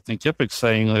because, Thinkific's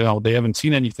saying, they haven't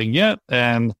seen anything yet.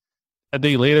 And a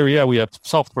day later, we have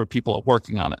software people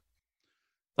working on it.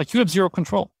 Like you have zero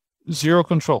control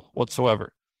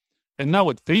whatsoever. And now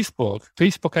with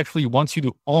Facebook actually wants you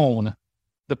to own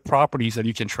the properties that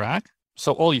you can track.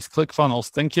 So all these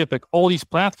ClickFunnels, Thinkific, all these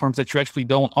platforms that you actually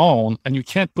don't own, and you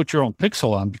can't put your own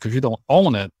pixel on because you don't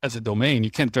own it as a domain.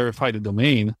 You can't verify the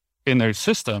domain in their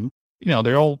system.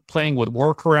 They're all playing with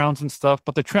workarounds and stuff,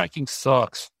 but the tracking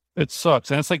sucks. It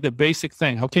sucks. And it's like the basic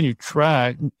thing. How can you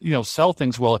track, sell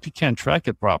things well if you can't track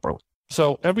it properly?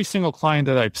 So every single client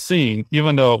that I've seen,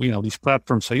 even though, these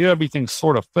platforms say, everything's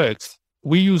sort of fixed,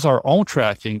 we use our own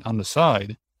tracking on the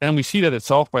side and we see that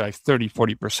it's off by like 30,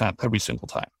 40% every single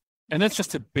time. And that's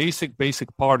just a basic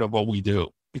part of what we do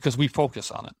because we focus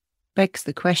on it. Begs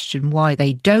the question why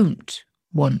they don't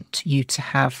want you to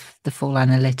have the full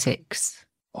analytics.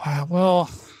 Well,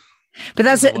 but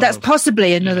that's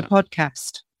possibly another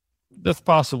podcast. That's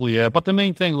possibly, yeah. But the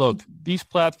main thing, look, these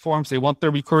platforms, they want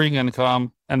their recurring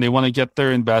income and they want to get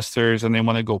their investors and they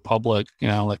want to go public.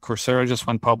 Like Coursera just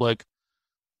went public.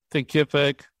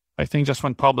 Thinkific, I think, just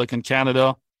went public in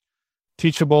Canada.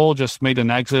 Teachable just made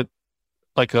an exit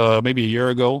like maybe a year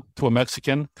ago to a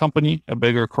Mexican company, a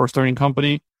bigger course learning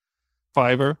company.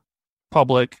 Fiverr,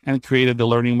 public, and created the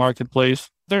learning marketplace.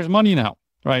 There's money now,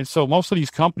 right? So most of these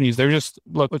companies, they're just,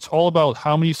 look, it's all about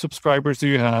how many subscribers do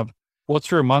you have?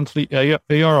 What's your monthly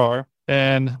ARR?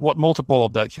 And what multiple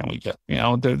of that can we get?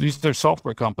 They're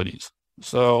software companies.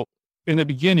 So in the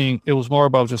beginning, it was more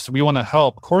about just, we want to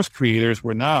help course creators,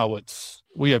 where now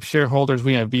we have shareholders,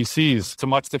 we have VCs. It's a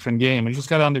much different game. And you just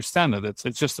got to understand that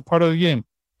it's just a part of the game.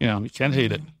 You can't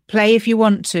hate it. Play if you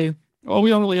want to. Well, we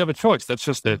don't really have a choice. That's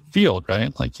just the field,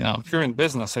 right? Like, if you're in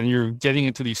business and you're getting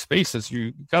into these spaces,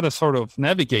 you got to sort of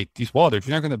navigate these waters.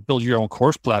 You're not going to build your own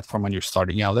course platform when you're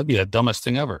starting out. That'd be the dumbest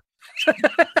thing ever.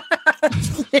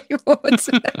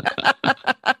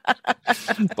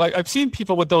 Like, I've seen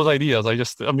people with those ideas.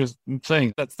 I'm just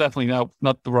saying that's definitely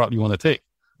not the route you want to take.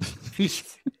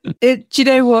 Do you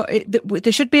know what?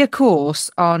 There should be a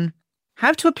course on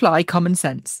how to apply common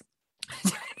sense.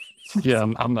 Yeah,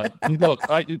 I'm not.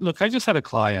 I just had a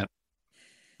client,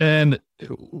 and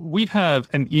we have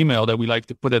an email that we like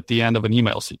to put at the end of an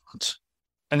email sequence,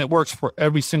 and it works for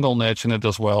every single niche, and it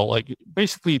does well. Like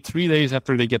basically 3 days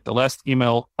after they get the last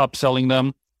email, upselling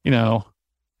them,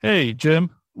 hey Jim,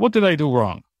 what did I do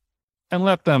wrong? And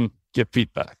let them give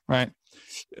feedback. Right?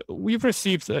 We've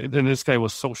received, and this guy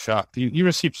was so shocked. He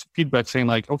received feedback saying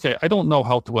like, okay, I don't know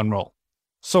how to enroll.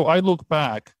 So I look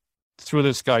back through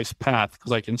this guy's path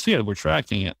because I can see it. We're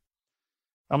tracking it.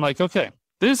 I'm like, okay,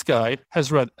 this guy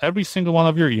has read every single one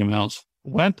of your emails,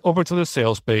 went over to the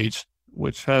sales page,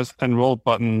 which has enroll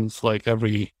buttons like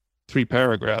every 3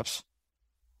 paragraphs,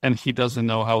 and he doesn't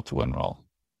know how to enroll.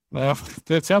 Now,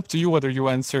 it's up to you whether you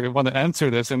want to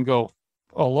answer this and go,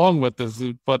 along with this,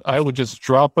 but I would just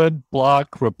drop it,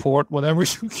 block, report, whatever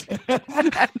you can.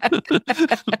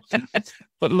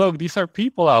 But look, these are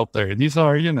people out there. These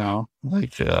are,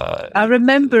 I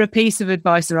remember a piece of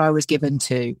advice that I was given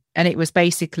too, and it was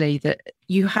basically that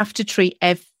you have to treat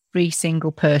every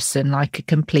single person like a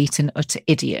complete and utter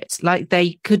idiot. Like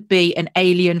they could be an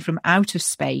alien from outer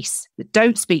space that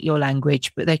don't speak your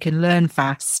language, but they can learn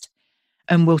fast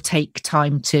and will take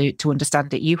time to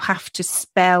understand it. You have to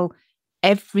spell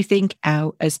everything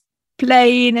out as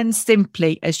plain and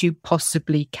simply as you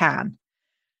possibly can.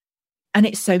 And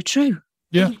it's so true.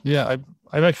 Yeah.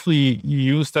 I've actually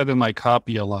used that in my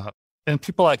copy a lot. And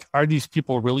people are like, are these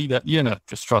people really that?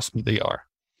 Just trust me, they are.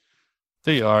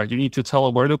 They are. You need to tell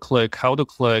them where to click, how to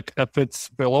click. If it's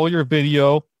below your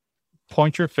video,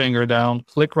 point your finger down,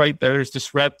 click right there. There's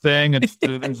this red thing.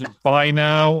 There's a buy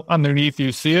now underneath.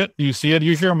 You see it? Use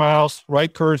your mouse,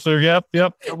 right cursor. Yep.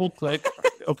 Double click.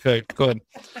 Okay, good.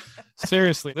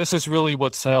 Seriously, this is really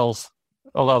what sells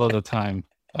a lot of the time.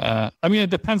 It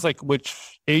depends like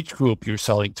which age group you're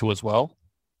selling to as well.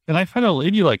 And I found a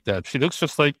lady like that. She looks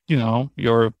just like,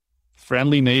 your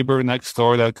friendly neighbor next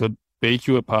door that could bake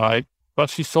you a pie. But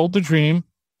she sold the dream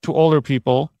to older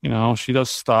people. She does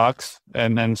stocks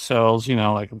and then sells,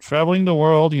 like I'm traveling the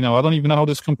world. I don't even know how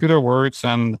this computer works.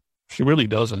 And she really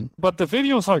doesn't. But the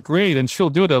videos are great. And she'll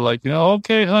do that like,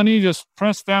 okay, honey, just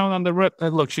press down on the red.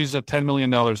 And look, she's at $10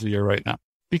 million a year right now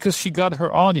because she got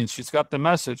her audience. She's got the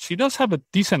message. She does have a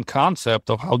decent concept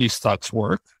of how these stocks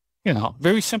work.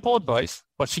 Very simple advice,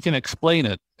 but she can explain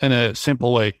it in a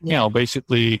simple way. Yeah.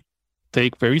 Basically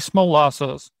take very small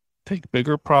losses, take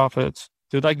bigger profits.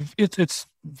 It's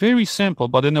very simple,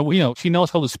 but she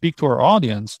knows how to speak to her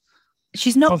audience.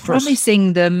 She's not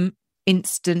promising them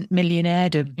instant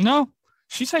millionairedom. No,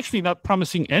 she's actually not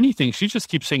promising anything. She just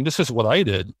keeps saying, this is what I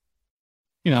did.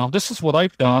 This is what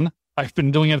I've done. I've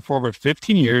been doing it for over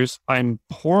 15 years. I'm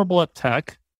horrible at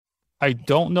tech. I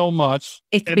don't know much.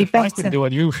 If I can do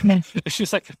it, it's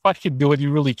just like, if I can do it,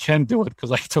 you really can do it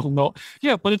because I don't know.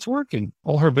 Yeah, but it's working.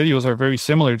 All her videos are very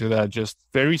similar to that. Just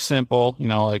very simple.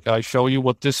 Like I show you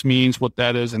what this means, what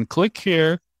that is, and click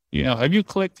here. Have you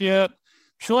clicked yet?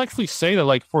 She'll actually say that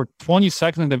like for 20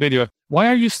 seconds in the video, why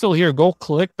are you still here? Go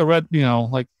click the red,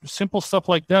 like simple stuff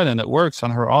like that. And it works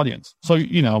on her audience. So,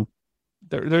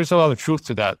 there's a lot of truth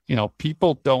to that.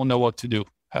 People don't know what to do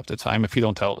half the time if you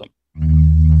don't tell them.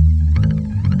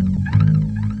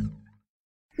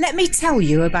 Let me tell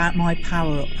you about my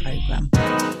Power Up programme.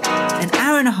 An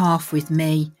hour and a half with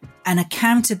me and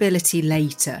accountability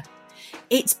later.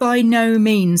 It's by no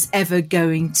means ever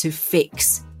going to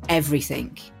fix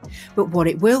everything. But what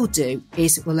it will do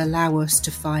is it will allow us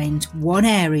to find one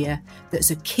area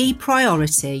that's a key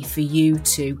priority for you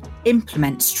to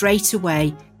implement straight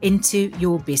away into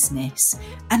your business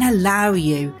and allow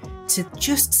you to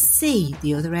just see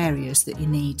the other areas that you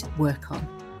need work on.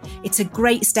 It's a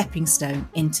great stepping stone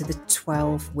into the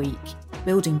 12-week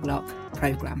building block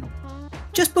programme.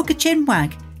 Just book a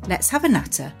chinwag, let's have a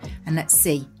natter, and let's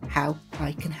see how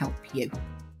I can help you.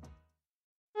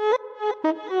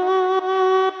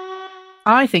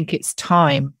 I think it's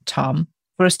time, Tom,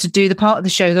 for us to do the part of the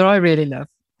show that I really love.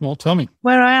 Well, tell me.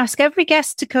 Where I ask every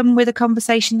guest to come with a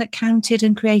conversation that counted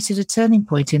and created a turning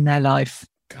point in their life.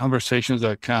 Conversations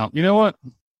that count. You know what?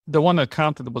 The one that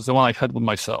counted was the one I had with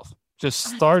myself.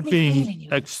 Just start being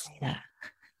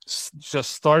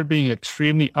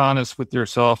extremely honest with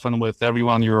yourself and with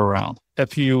everyone you're around.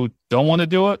 If you don't want to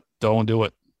do it, don't do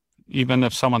it. Even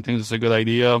if someone thinks it's a good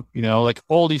idea, like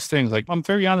all these things. Like I'm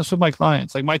very honest with my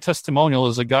clients. Like my testimonial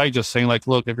is a guy just saying like,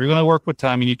 look, if you're going to work with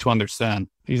Tom, you need to understand.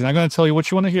 He's not going to tell you what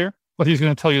you want to hear, but he's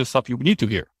going to tell you the stuff you need to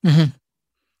hear. Mm-hmm.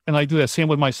 And I do that same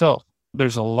with myself.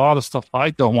 There's a lot of stuff I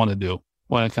don't want to do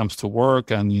when it comes to work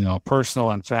and,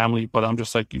 personal and family, but I'm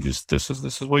just like, this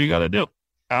is what you got to do.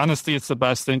 Honestly, it's the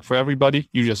best thing for everybody.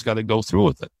 You just got to go through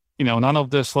with it. None of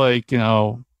this,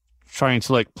 trying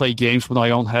to play games with my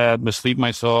own head, mislead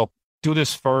myself, do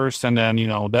this first. And then,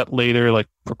 that later,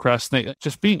 procrastinate,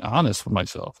 just being honest with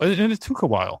myself. And it took a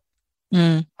while.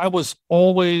 Mm. I was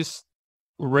always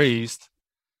raised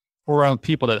around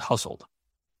people that hustled.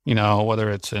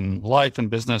 Whether it's in life and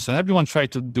business, and everyone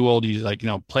tried to do all these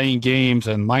playing games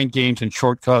and mind games and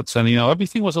shortcuts. And,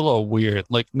 everything was a little weird.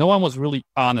 No one was really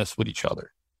honest with each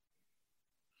other.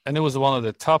 And it was one of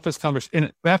the toughest conversations.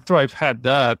 And after I've had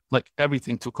that,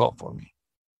 everything took off for me.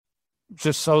 I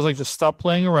was like, just stop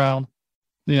playing around.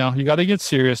 You got to get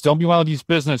serious. Don't be one of these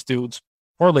business dudes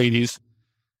or ladies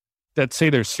that say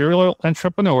they're serial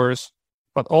entrepreneurs,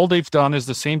 but all they've done is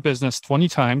the same business 20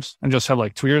 times and just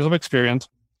have 2 years of experience.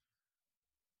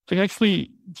 To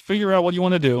actually figure out what you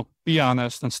want to do, be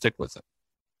honest, and stick with it.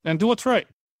 and do what's right.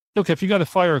 Look, if you got to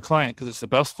fire a client because it's the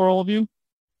best for all of you,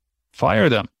 fire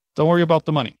them. Don't worry about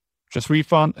the money. Just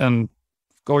refund and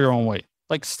go your own way.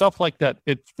 Like stuff like that,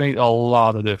 it made a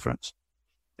lot of difference.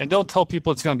 And don't tell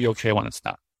people it's going to be okay when it's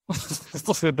not.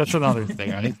 That's another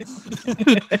thing, right?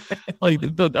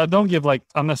 Like, don't give like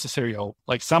unnecessary hope.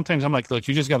 Like sometimes I'm like, look,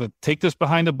 you just got to take this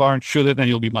behind the bar and shoot it, and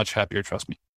you'll be much happier. Trust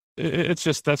me. It's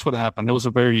just, that's what happened. It was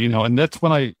a very, and that's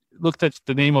when I looked at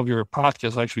the name of your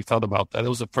podcast, I actually thought about that. It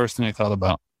was the first thing I thought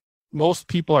about. Most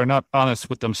people are not honest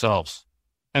with themselves,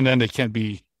 and then they can't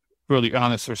be really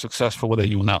honest or successful with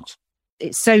anyone else.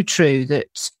 It's so true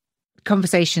that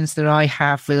conversations that I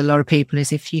have with a lot of people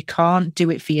is if you can't do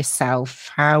it for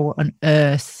yourself, how on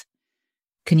earth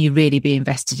can you really be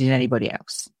invested in anybody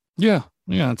else? Yeah.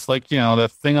 It's like,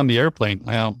 that thing on the airplane.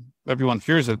 Everyone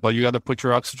fears it, but you got to put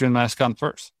your oxygen mask on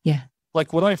first. Yeah.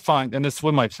 Like what I find, and it's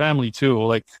with my family too,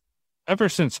 like ever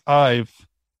since I've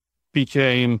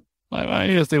became, I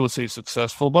guess they would say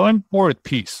successful, but I'm more at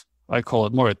peace. I call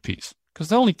it more at peace. Because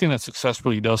the only thing that success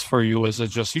really does for you is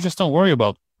you just don't worry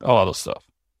about a lot of stuff.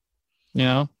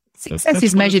 Success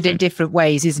is measured in different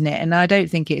ways, isn't it? And I don't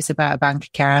think it's about a bank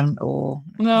account or...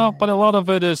 No, but a lot of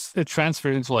it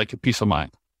transfers into like a peace of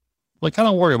mind. Like I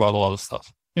don't worry about a lot of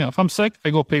stuff. If I'm sick, I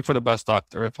go pay for the best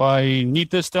doctor. If I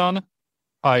need this done,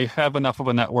 I have enough of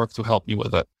a network to help me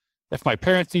with it. If my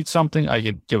parents need something, I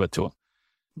can give it to them.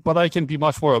 But I can be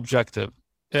much more objective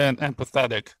and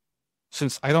empathetic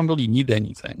since I don't really need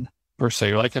anything. Per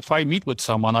se. Like if I meet with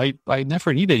someone, I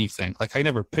never need anything. Like I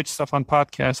never pitch stuff on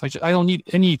podcasts. I don't need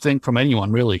anything from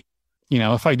anyone really.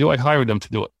 If I do, I hire them to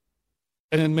do it.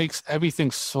 And it makes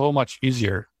everything so much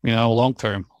easier, long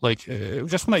term. Like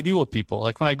just when I deal with people,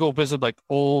 like when I go visit like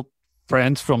old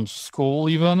friends from school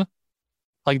even,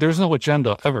 like there's no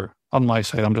agenda ever on my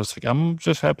side. I'm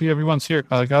just happy everyone's here.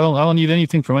 Like I don't need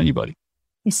anything from anybody.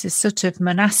 It's a sort of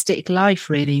monastic life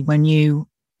really when you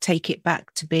take it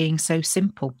back to being so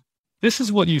simple. This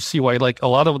is what you see why like a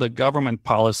lot of the government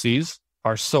policies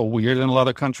are so weird in a lot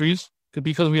of countries,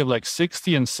 because we have like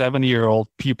 60 and 70-year-old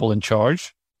people in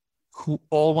charge who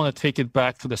all want to take it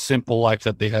back to the simple life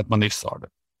that they had when they started.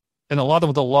 And a lot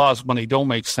of the laws, when they don't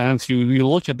make sense, you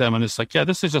look at them and it's like, yeah,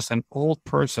 this is just an old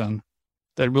person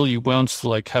that really wants to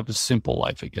like have a simple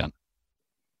life again.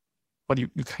 But you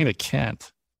kind of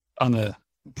can't on a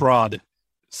broad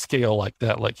scale like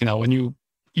that. Like, when you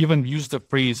even use the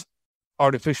phrase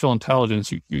artificial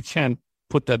intelligence, you can't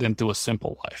put that into a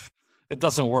simple life. It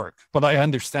doesn't work, but I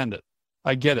understand it.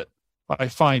 I get it. I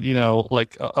find,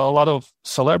 like a lot of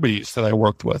celebrities that I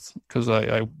worked with, because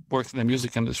I worked in the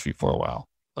music industry for a while,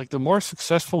 like the more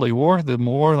successful they were, the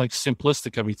more like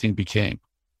simplistic everything became.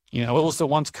 It was the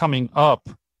ones coming up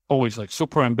always like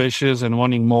super ambitious and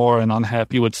wanting more and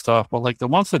unhappy with stuff. But like the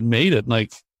ones that made it,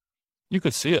 like you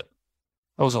could see it.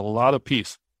 There was a lot of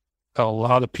peace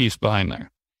behind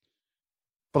there.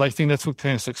 But I think that's what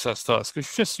kind of success does,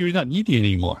 because you're not needy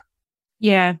anymore.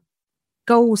 Yeah.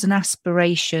 Goals and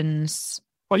aspirations.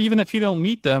 But even if you don't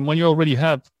meet them, when you already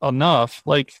have enough,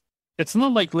 like it's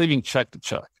not like living check to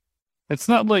check. It's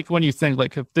not like when you think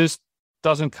like, if this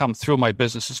doesn't come through, my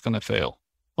business is going to fail.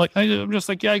 Like I'm just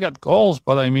like, yeah, I got goals,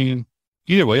 but I mean,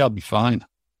 either way, I'll be fine.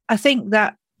 I think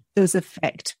that does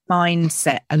affect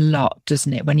mindset a lot,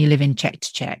 doesn't it? When you live in check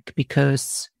to check,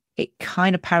 because it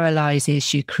kind of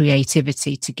paralyzes your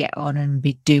creativity to get on and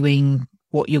be doing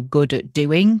what you're good at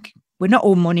doing. We're not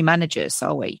all money managers,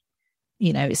 are we?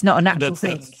 It's not a natural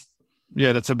thing.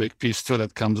 Yeah, that's a big piece too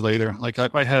that comes later. Like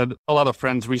I had a lot of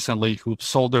friends recently who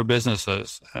sold their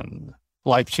businesses and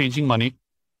life-changing money.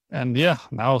 And yeah,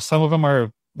 now some of them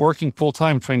are working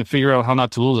full-time trying to figure out how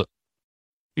not to lose it.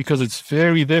 Because it's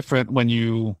very different when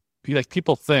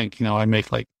people think, I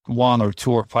make like $1 or $2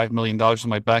 or $5 million in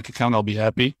my bank account, I'll be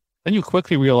happy. Then you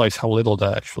quickly realize how little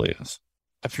that actually is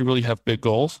if you really have big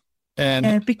goals. And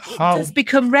it does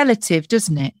become relative,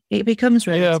 doesn't it? It becomes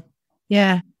relative.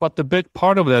 Yeah. But the big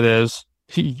part of that is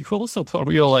you also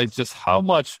realize just how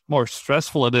much more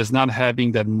stressful it is not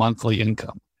having that monthly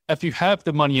income. If you have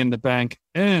the money in the bank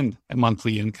and a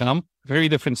monthly income, very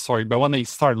different story. But when they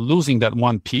start losing that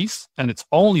one piece and it's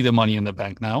only the money in the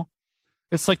bank now,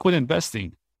 it's like with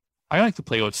investing. I like to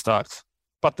play with stocks.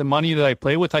 But the money that I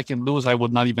play with, I can lose. I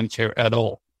would not even care at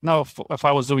all. Now, if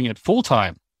I was doing it full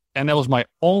time and that was my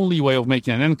only way of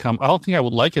making an income, I don't think I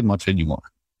would like it much anymore.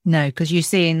 No, because you're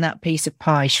seeing that piece of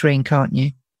pie shrink, aren't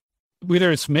you?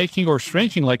 Whether it's making or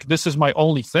shrinking, like this is my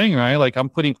only thing, right? Like I'm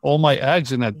putting all my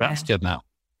eggs in that basket now.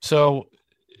 So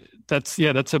that's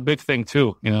a big thing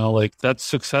too. Like that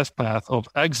success path of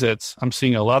exits. I'm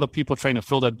seeing a lot of people trying to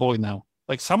fill that void now.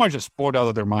 Like some are just bored out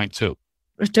of their mind too.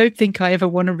 I don't think I ever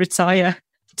want to retire.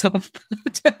 Tom.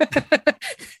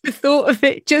 The thought of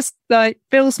it just like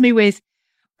fills me with,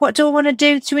 what do I want to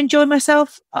do to enjoy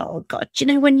myself? Oh God, do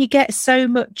you know when you get so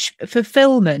much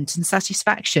fulfillment and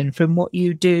satisfaction from what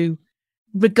you do,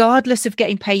 regardless of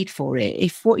getting paid for it,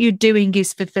 if what you're doing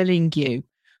is fulfilling you,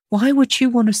 why would you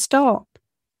want to stop?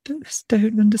 I just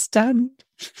don't understand.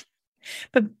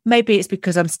 But maybe it's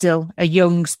because I'm still a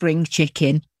young spring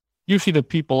chicken. Usually the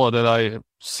people that I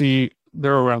see,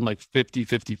 they're around like 50,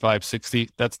 55, 60.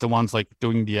 That's the ones like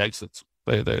doing the exits.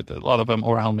 They're a lot of them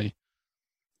around me.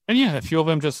 And yeah, a few of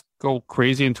them just go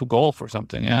crazy into golf or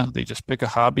something. Yeah, they just pick a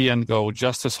hobby and go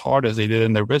just as hard as they did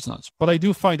in their business. But I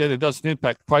do find that it does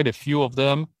impact quite a few of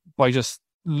them by just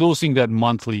losing that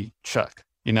monthly check.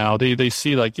 You know, they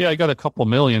see like, yeah, I got a couple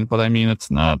million, but I mean, it's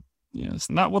not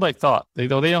what I thought. They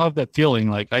don't have that feeling.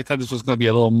 Like, I thought this was going to be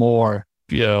a little more,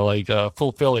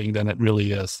 fulfilling than it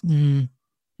really is.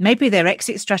 Maybe their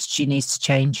exit strategy needs to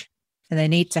change and they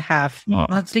need to have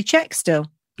monthly checks still.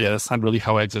 Yeah, that's not really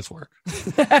how exits work.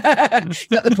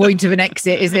 It's not the point of an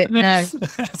exit, is it? No.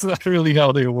 That's not really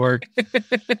how they work.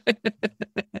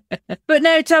 But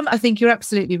no, Tom, I think you're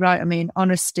absolutely right. I mean,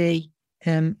 honesty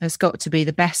has got to be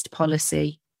the best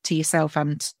policy to yourself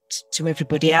and to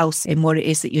everybody else in what it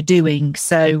is that you're doing.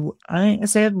 So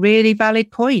it's a really valid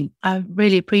point. I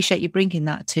really appreciate you bringing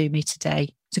that to me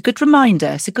today. It's a good reminder.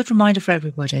 It's a good reminder for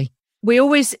everybody. We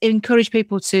always encourage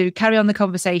people to carry on the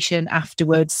conversation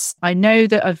afterwards. I know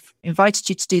that I've invited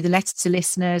you to do the letter to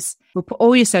listeners. We'll put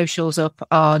all your socials up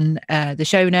on the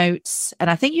show notes. And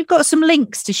I think you've got some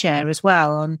links to share as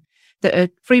well that are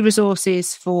free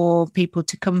resources for people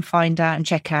to come find out and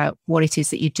check out what it is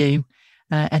that you do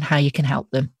and how you can help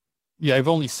them. Yeah, I've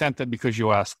only sent that because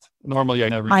you asked. Normally, I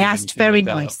never. I asked very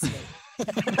nice.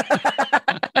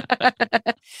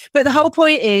 But the whole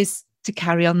point is to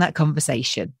carry on that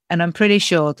conversation. And I'm pretty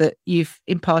sure that you've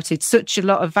imparted such a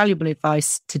lot of valuable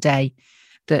advice today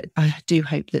that I do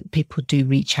hope that people do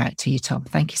reach out to you, Tom.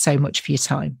 Thank you so much for your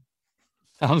time.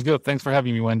 Sounds good. Thanks for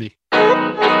having me, Wendy.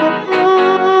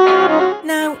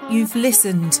 Now you've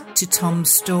listened to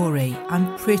Tom's story,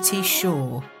 I'm pretty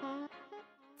sure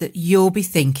that you'll be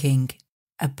thinking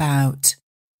about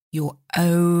your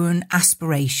own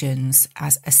aspirations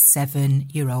as a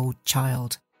 7-year-old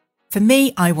child. For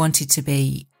me, I wanted to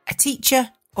be a teacher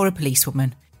or a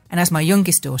policewoman. And as my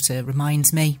youngest daughter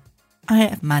reminds me, I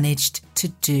have managed to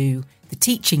do the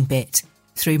teaching bit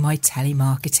through my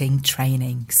telemarketing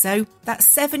training. So that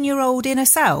 7-year-old inner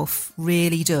self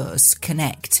really does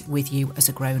connect with you as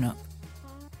a grown-up.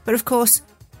 But of course,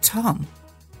 Tom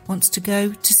wants to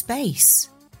go to space.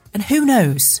 And who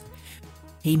knows,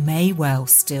 he may well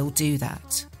still do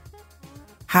that.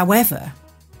 However,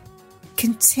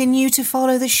 continue to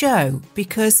follow the show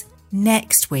because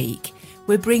next week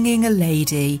we're bringing a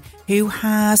lady who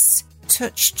has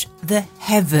touched the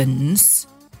heavens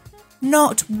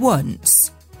not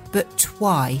once but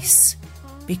twice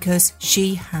because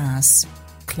she has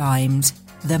climbed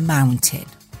the mountain.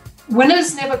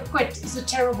 Winners never quit is a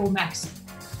terrible maxim.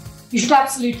 You should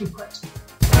absolutely quit.